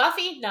 But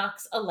Buffy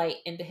knocks a light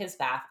into his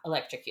bath,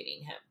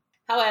 electrocuting him.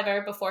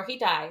 However, before he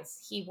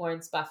dies, he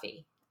warns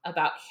Buffy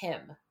about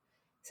him.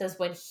 Says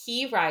when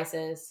he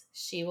rises,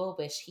 she will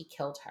wish he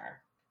killed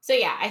her. So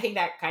yeah, I think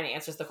that kind of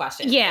answers the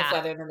question. Yeah. Of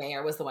whether the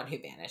mayor was the one who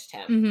banished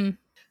him. Mm-hmm.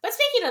 But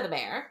speaking of the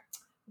mayor,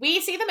 we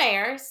see the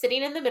mayor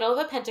sitting in the middle of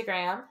a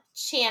pentagram,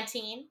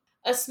 chanting.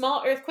 A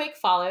small earthquake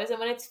follows, and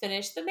when it's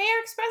finished, the mayor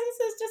expresses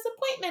his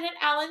disappointment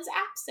at Alan's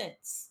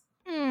absence.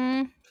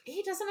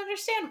 He doesn't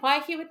understand why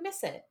he would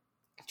miss it.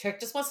 Trick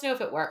just wants to know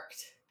if it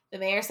worked. The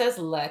mayor says,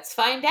 let's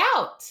find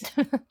out,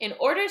 and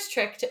orders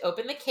Trick to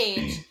open the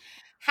cage,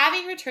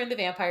 having returned the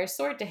vampire's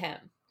sword to him.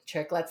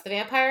 Trick lets the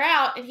vampire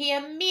out, and he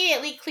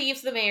immediately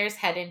cleaves the mayor's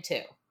head in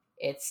two.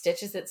 It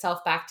stitches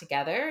itself back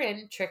together,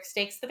 and Trick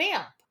stakes the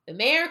vamp. The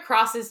mayor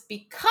crosses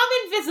become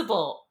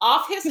invisible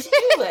off his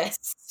to-do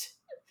list.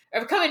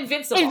 Or become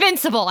invincible.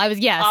 Invincible, his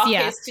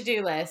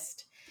to-do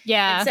list.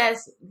 Yeah. And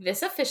says,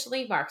 this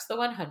officially marks the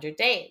 100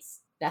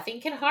 days.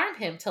 Nothing can harm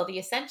him till the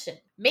ascension.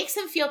 Makes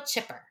him feel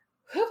chipper.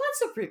 Who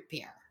wants a root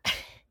beer?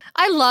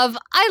 I love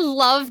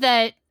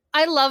that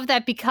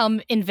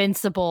become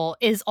invincible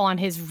is on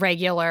his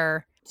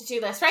regular to-do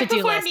list. Right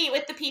before I meet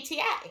with the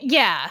PTA.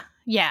 Yeah.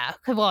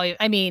 Well,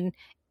 I mean,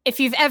 if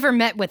you've ever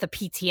met with a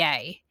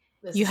PTA,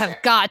 you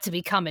have got to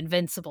become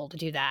invincible to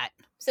do that.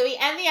 So we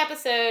end the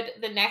episode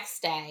the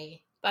next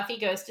day. Buffy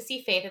goes to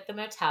see Faith at the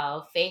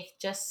motel. Faith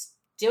just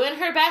doing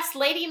her best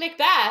Lady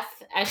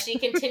Macbeth as she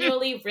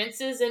continually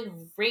rinses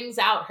and wrings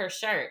out her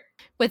shirt.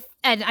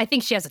 And I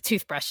think she has a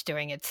toothbrush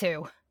doing it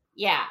too.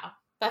 Yeah.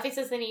 Buffy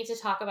says they need to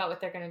talk about what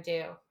they're going to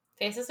do.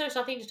 Faith says there's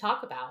nothing to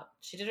talk about.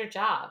 She did her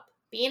job.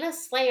 Being a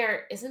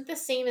slayer isn't the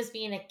same as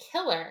being a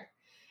killer.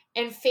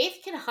 And Faith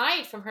can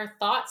hide from her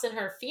thoughts and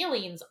her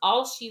feelings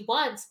all she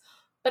wants,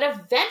 but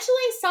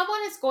eventually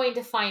someone is going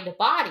to find a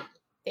body.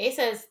 Faith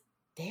says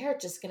they're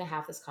just going to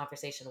have this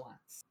conversation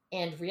once.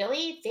 And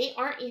really, they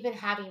aren't even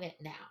having it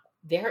now.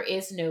 There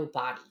is no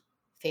body.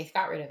 Faith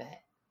got rid of it.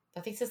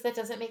 Buffy says that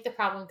doesn't make the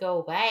problem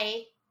go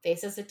away. Faith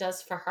says it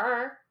does for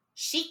her.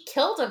 She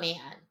killed a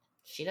man.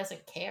 She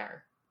doesn't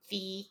care.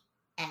 The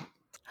end.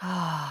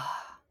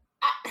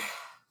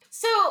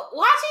 So,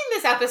 watching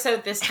this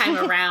episode this time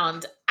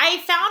around, I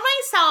found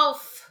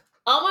myself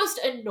almost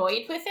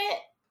annoyed with it.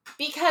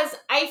 Because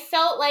I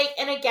felt like,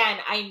 and again,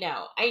 I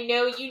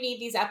know you need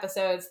these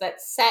episodes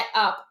that set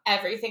up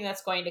everything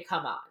that's going to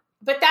come on.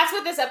 But that's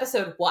what this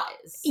episode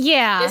was.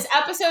 Yeah. This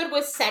episode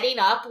was setting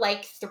up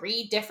like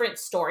 3 different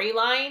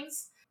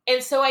storylines.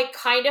 And so I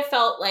kind of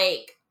felt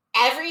like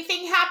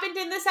everything happened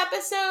in this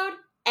episode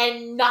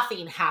and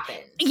nothing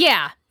happened.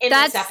 Yeah. In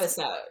this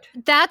episode.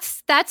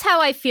 That's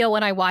how I feel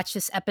when I watch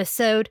this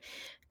episode.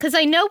 Because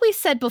I know we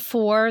said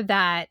before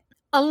that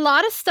a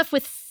lot of stuff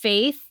with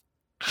Faith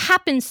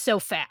happens so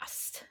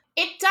fast.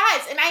 It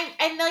does.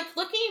 And like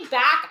looking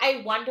back,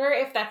 I wonder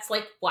if that's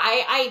like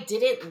why I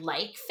didn't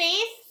like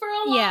Faith for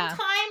a long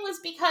time, was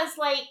because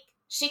like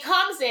she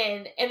comes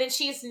in and then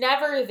she's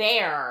never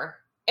there.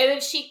 And then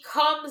she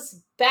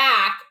comes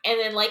back and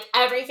then like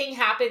everything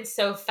happens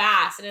so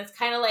fast. And it's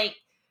kind of like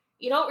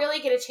you don't really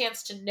get a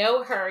chance to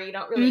know her. You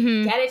don't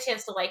really get a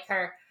chance to like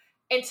her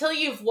until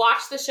you've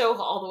watched the show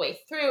all the way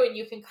through and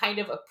you can kind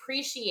of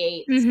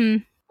appreciate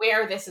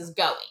where this is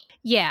going.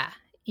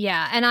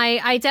 Yeah, and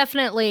I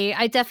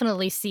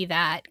definitely see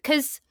that,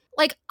 because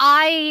like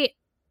I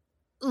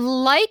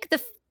like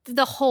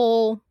the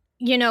whole,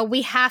 you know,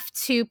 we have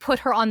to put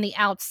her on the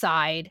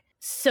outside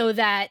so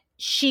that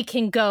she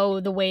can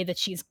go the way that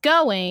she's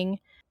going,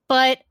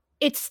 but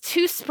it's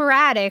too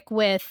sporadic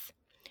with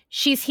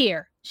she's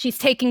here, she's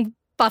taking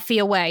Buffy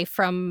away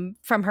from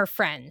her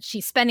friends,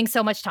 she's spending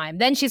so much time,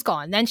 then she's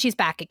gone, then she's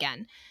back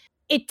again.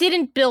 It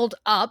didn't build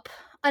up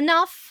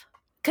enough.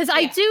 Because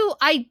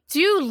I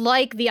do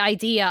like the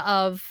idea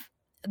of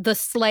the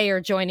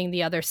Slayer joining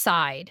the other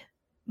side.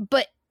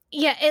 But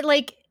yeah, it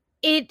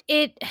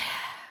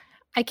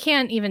I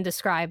can't even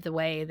describe the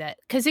way that,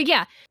 because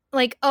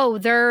like, oh,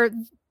 they're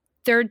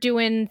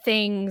doing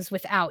things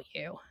without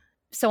you,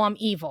 so I'm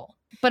evil.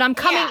 But I'm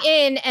coming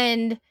in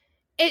and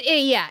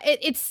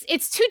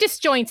It's too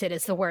disjointed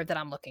is the word that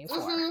I'm looking for.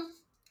 Mm-hmm.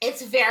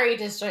 It's very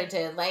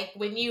disjointed. Like,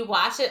 when you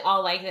watch it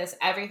all like this,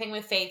 everything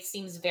with Faith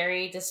seems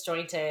very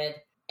disjointed.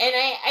 And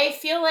I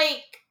feel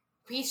like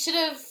we should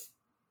have,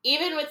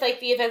 even with, like,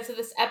 the events of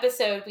this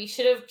episode, we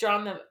should have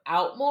drawn them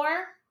out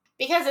more.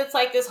 Because it's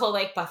like this whole,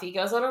 like, Buffy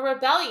goes on a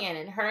rebellion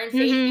and her and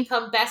Faith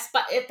become best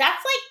buddies.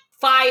 That's, like,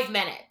 5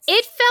 minutes.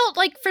 It felt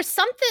like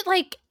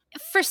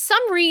for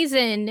some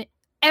reason,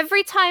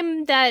 every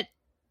time that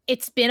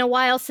it's been a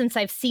while since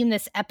I've seen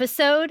this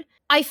episode,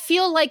 I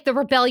feel like the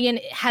rebellion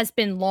has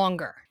been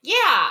longer.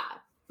 Yeah.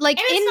 Like,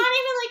 and it's not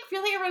even, like,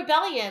 really a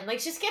rebellion. Like,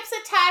 she skips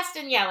a test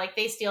and, yeah, like,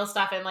 they steal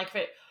stuff and, like,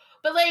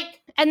 but,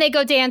 like... And they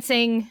go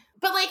dancing.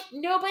 But, like,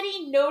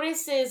 nobody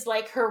notices,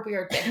 like, her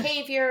weird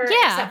behavior.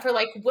 Yeah. Except for,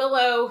 like,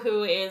 Willow,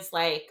 who is,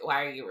 like,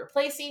 why are you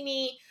replacing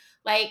me?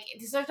 Like,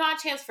 there's not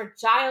a chance for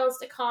Giles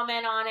to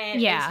comment on it.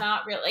 Yeah. It's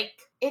not real. Like,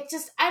 it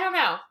just... I don't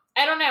know.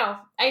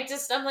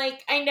 I'm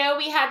like, I know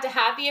we had to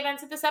have the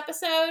events of this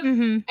episode.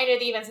 Mm-hmm. I know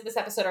the events of this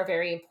episode are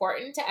very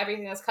important to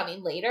everything that's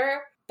coming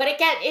later. But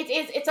again,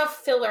 it's a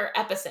filler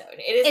episode.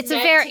 It's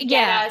meant to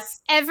get us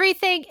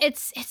everything.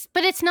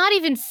 But it's not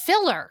even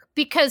filler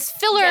because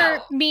filler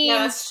means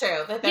that's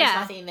true. That there's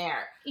nothing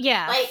there.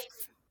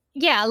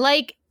 Yeah,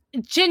 like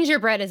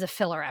Gingerbread is a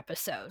filler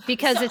episode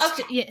because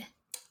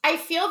I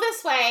feel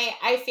this way.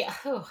 I'm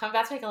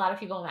about to make a lot of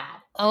people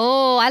mad.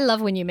 Oh, I love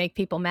when you make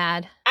people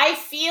mad. I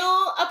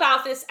feel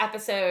about this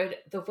episode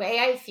the way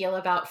I feel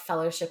about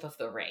Fellowship of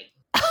the Ring.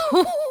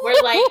 Where,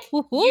 like,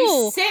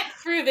 you sit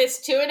through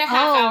this 2.5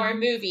 hour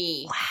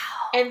movie,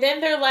 and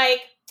then they're like,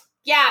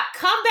 yeah,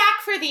 come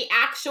back for the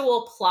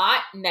actual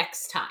plot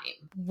next time.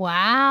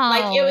 Wow.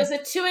 Like, it was a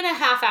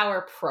 2.5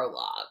 hour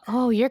prologue.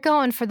 Oh, you're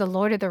going for the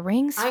Lord of the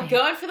Rings fans. I'm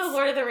going for the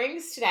Lord of the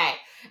Rings today.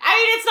 I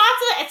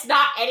mean, it's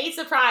not any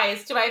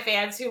surprise to my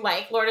fans who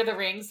like Lord of the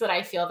Rings that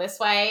I feel this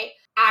way.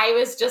 I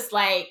was just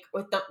like,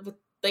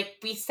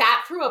 we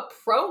sat through a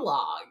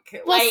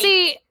prologue. Well, like,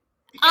 see,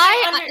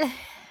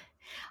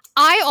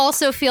 I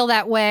also feel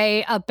that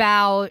way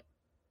about,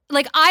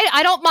 like,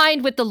 I don't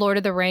mind with the Lord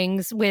of the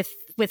Rings, with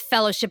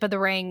Fellowship of the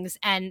Rings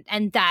and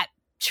that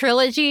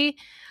trilogy.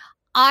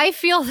 I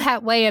feel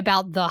that way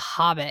about The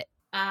Hobbit.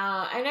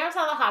 I never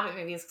saw the Hobbit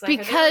movies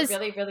because I heard they were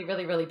really, really,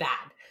 really, really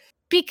bad.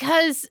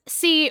 Because,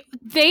 see,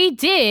 they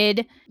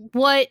did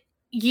what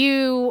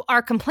you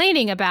are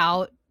complaining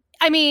about.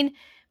 I mean,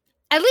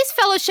 at least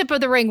Fellowship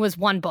of the Ring was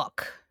one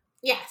book.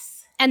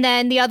 Yes. And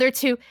then the other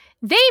two,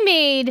 they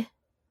made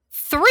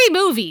 3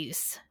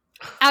 movies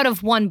out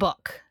of one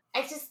book.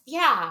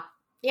 Yeah.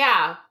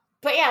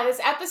 But yeah, this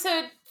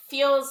episode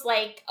feels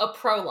like a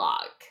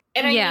prologue.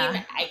 And I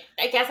mean,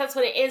 I guess that's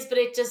what it is, but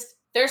it just,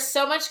 there's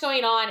so much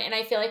going on, and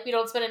I feel like we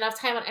don't spend enough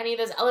time on any of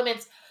those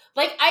elements.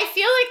 Like, I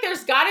feel like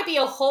there's got to be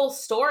a whole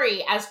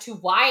story as to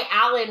why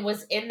Alan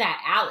was in that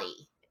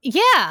alley.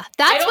 Yeah,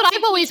 that's what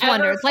I've always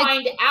wondered. Like,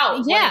 find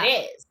out what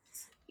it is.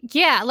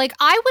 Yeah, like,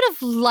 I would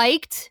have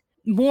liked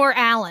more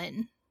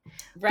Alan.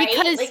 Right?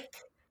 Because,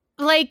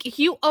 like,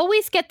 you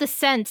always get the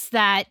sense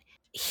that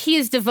he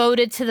is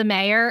devoted to the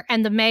mayor,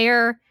 and the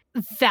mayor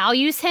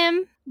values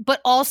him,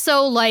 but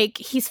also, like,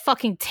 he's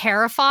fucking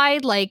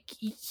terrified. Like,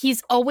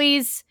 he's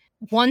always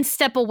one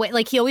step away.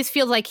 Like, he always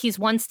feels like he's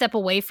one step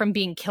away from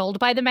being killed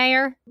by the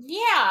mayor.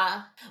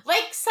 Yeah.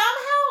 Like,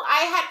 somehow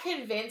I had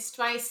convinced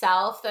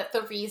myself that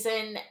the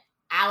reason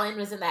Alan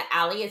was in that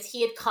alley is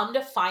he had come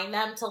to find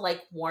them to,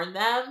 like, warn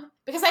them.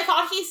 Because I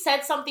thought he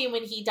said something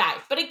when he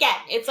died. But again,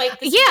 it's like,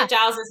 this is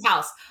Giles'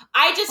 house.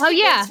 I just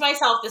convinced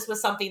myself this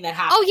was something that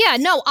happened. Oh, yeah.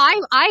 No,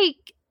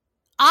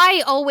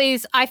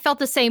 I felt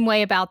the same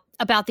way about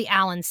the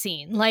Alan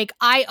scene. Like,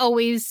 I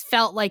always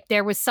felt like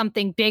there was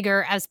something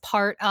bigger as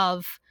part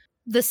of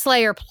the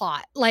Slayer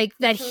plot. Like,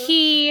 that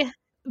he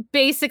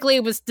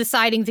basically was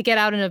deciding to get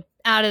out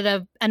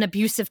of an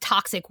abusive,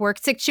 toxic work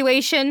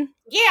situation.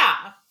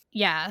 Yeah.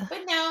 Yeah.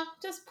 But no,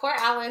 just poor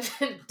Alan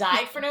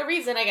died for no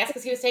reason, I guess,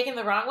 because he was taken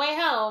the wrong way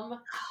home.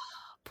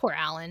 Poor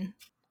Alan.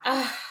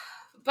 I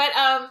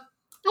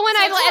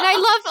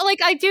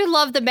do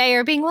love the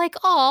mayor being like,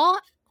 "Oh,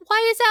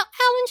 why is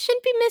Alan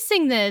shouldn't be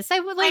missing this?" I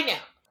would like. I know.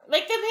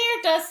 Like, the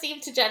mayor does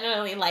seem to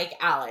genuinely like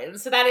Alan,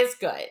 so that is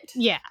good.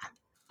 Yeah.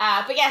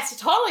 But yes, to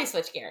totally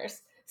switch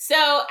gears.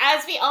 So,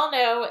 as we all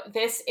know,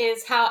 this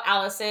is how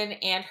Allison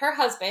and her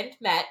husband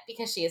met,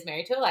 because she is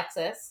married to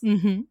Alexis.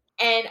 Mm-hmm.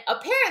 And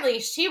apparently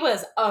she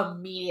was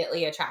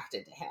immediately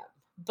attracted to him.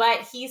 But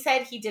he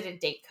said he didn't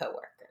date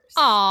coworkers.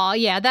 Oh,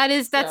 yeah,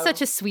 that's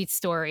such a sweet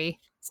story.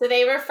 So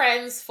they were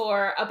friends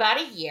for about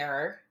a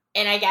year.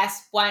 And I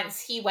guess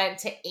once he went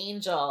to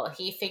Angel,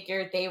 he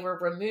figured they were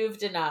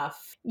removed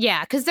enough.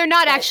 Yeah, because they're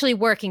not actually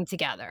working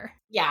together.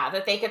 Yeah,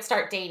 that they could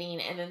start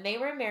dating. And then they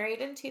were married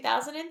in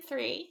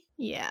 2003.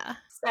 Yeah.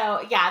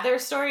 So, yeah, their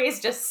story is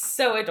just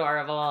so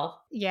adorable.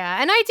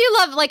 Yeah, and I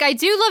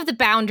do love the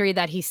boundary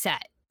that he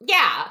set.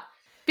 Yeah.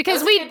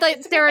 Because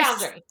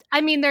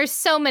there's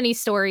so many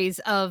stories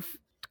of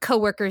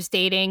coworkers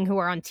dating who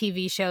are on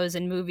TV shows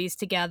and movies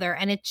together,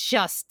 and it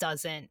just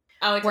doesn't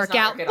work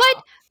out.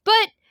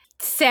 But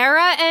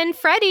Sarah and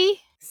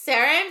Freddie,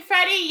 Sarah and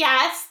Freddie,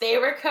 yes, they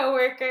were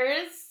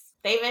coworkers.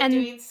 They've been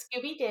doing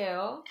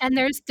Scooby-Doo. And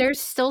they're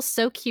still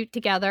so cute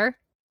together.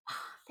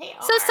 They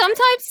are. So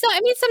sometimes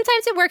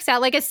it works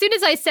out. Like as soon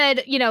as I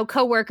said,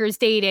 coworkers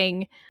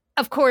dating,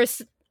 of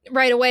course,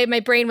 right away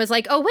my brain was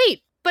like, oh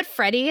wait, but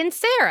Freddie and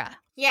Sarah.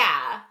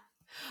 Yeah.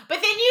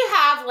 But then you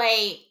have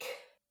like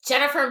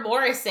Jennifer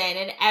Morrison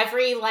and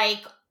every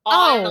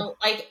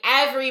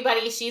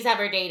everybody she's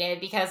ever dated,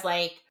 because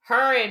like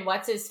her and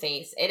what's his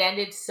face, it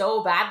ended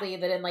so badly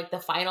that in like the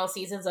final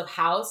seasons of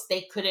House,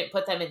 they couldn't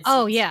put them in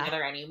scenes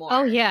together anymore.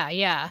 Oh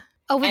yeah.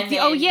 Oh, the The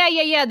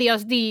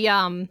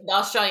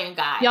Australian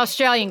guy. The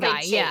Australian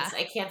guy, Chase. yeah.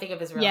 I can't think of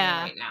his real name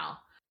right now.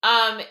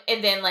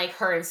 And then like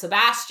her and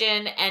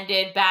Sebastian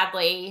ended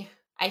badly.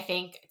 I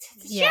think.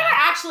 Did she ever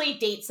actually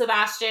date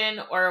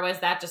Sebastian, or was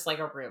that just like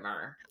a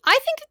rumor?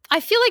 I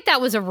feel like that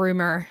was a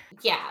rumor.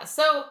 Yeah.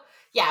 So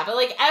yeah, but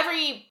like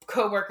every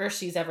coworker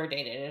she's ever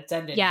dated, it's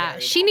ended. Yeah,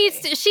 very she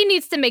badly.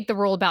 needs to make the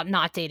rule about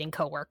not dating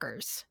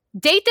coworkers.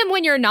 Date them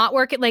when you're not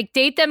working. Like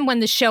date them when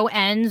the show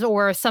ends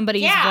or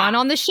somebody's run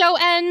on the show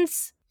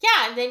ends.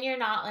 Yeah, and then you're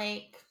not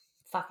like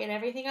fucking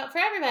everything up for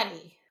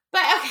everybody.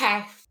 But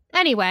okay.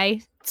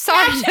 Anyway,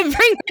 sorry to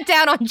bring it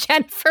down on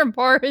Jennifer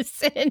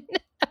Morrison.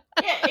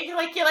 Yeah,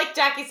 like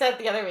Jackie said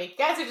the other week, you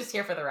guys are just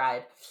here for the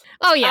ride.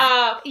 Oh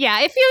yeah,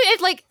 yeah.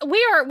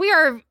 We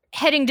are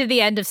heading to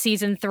the end of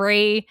season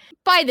 3.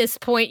 By this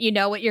point, you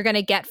know what you're going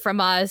to get from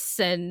us,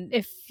 and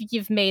if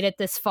you've made it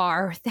this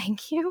far,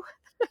 thank you.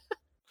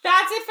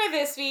 That's it for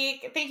this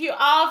week. Thank you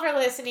all for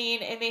listening,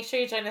 and make sure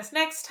you join us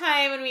next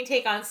time when we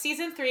take on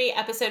season 3,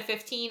 episode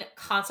 15,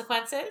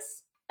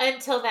 Consequences.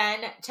 Until then,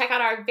 check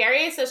out our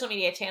various social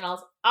media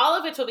channels, all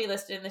of which will be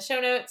listed in the show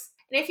notes.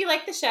 And if you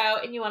like the show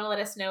and you want to let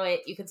us know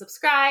it, you can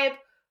subscribe,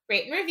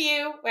 rate and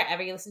review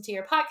wherever you listen to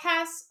your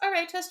podcasts, or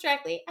write to us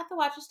directly at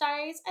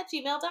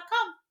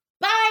thewatchersdiaries@gmail.com.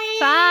 Bye!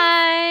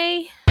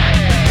 Bye!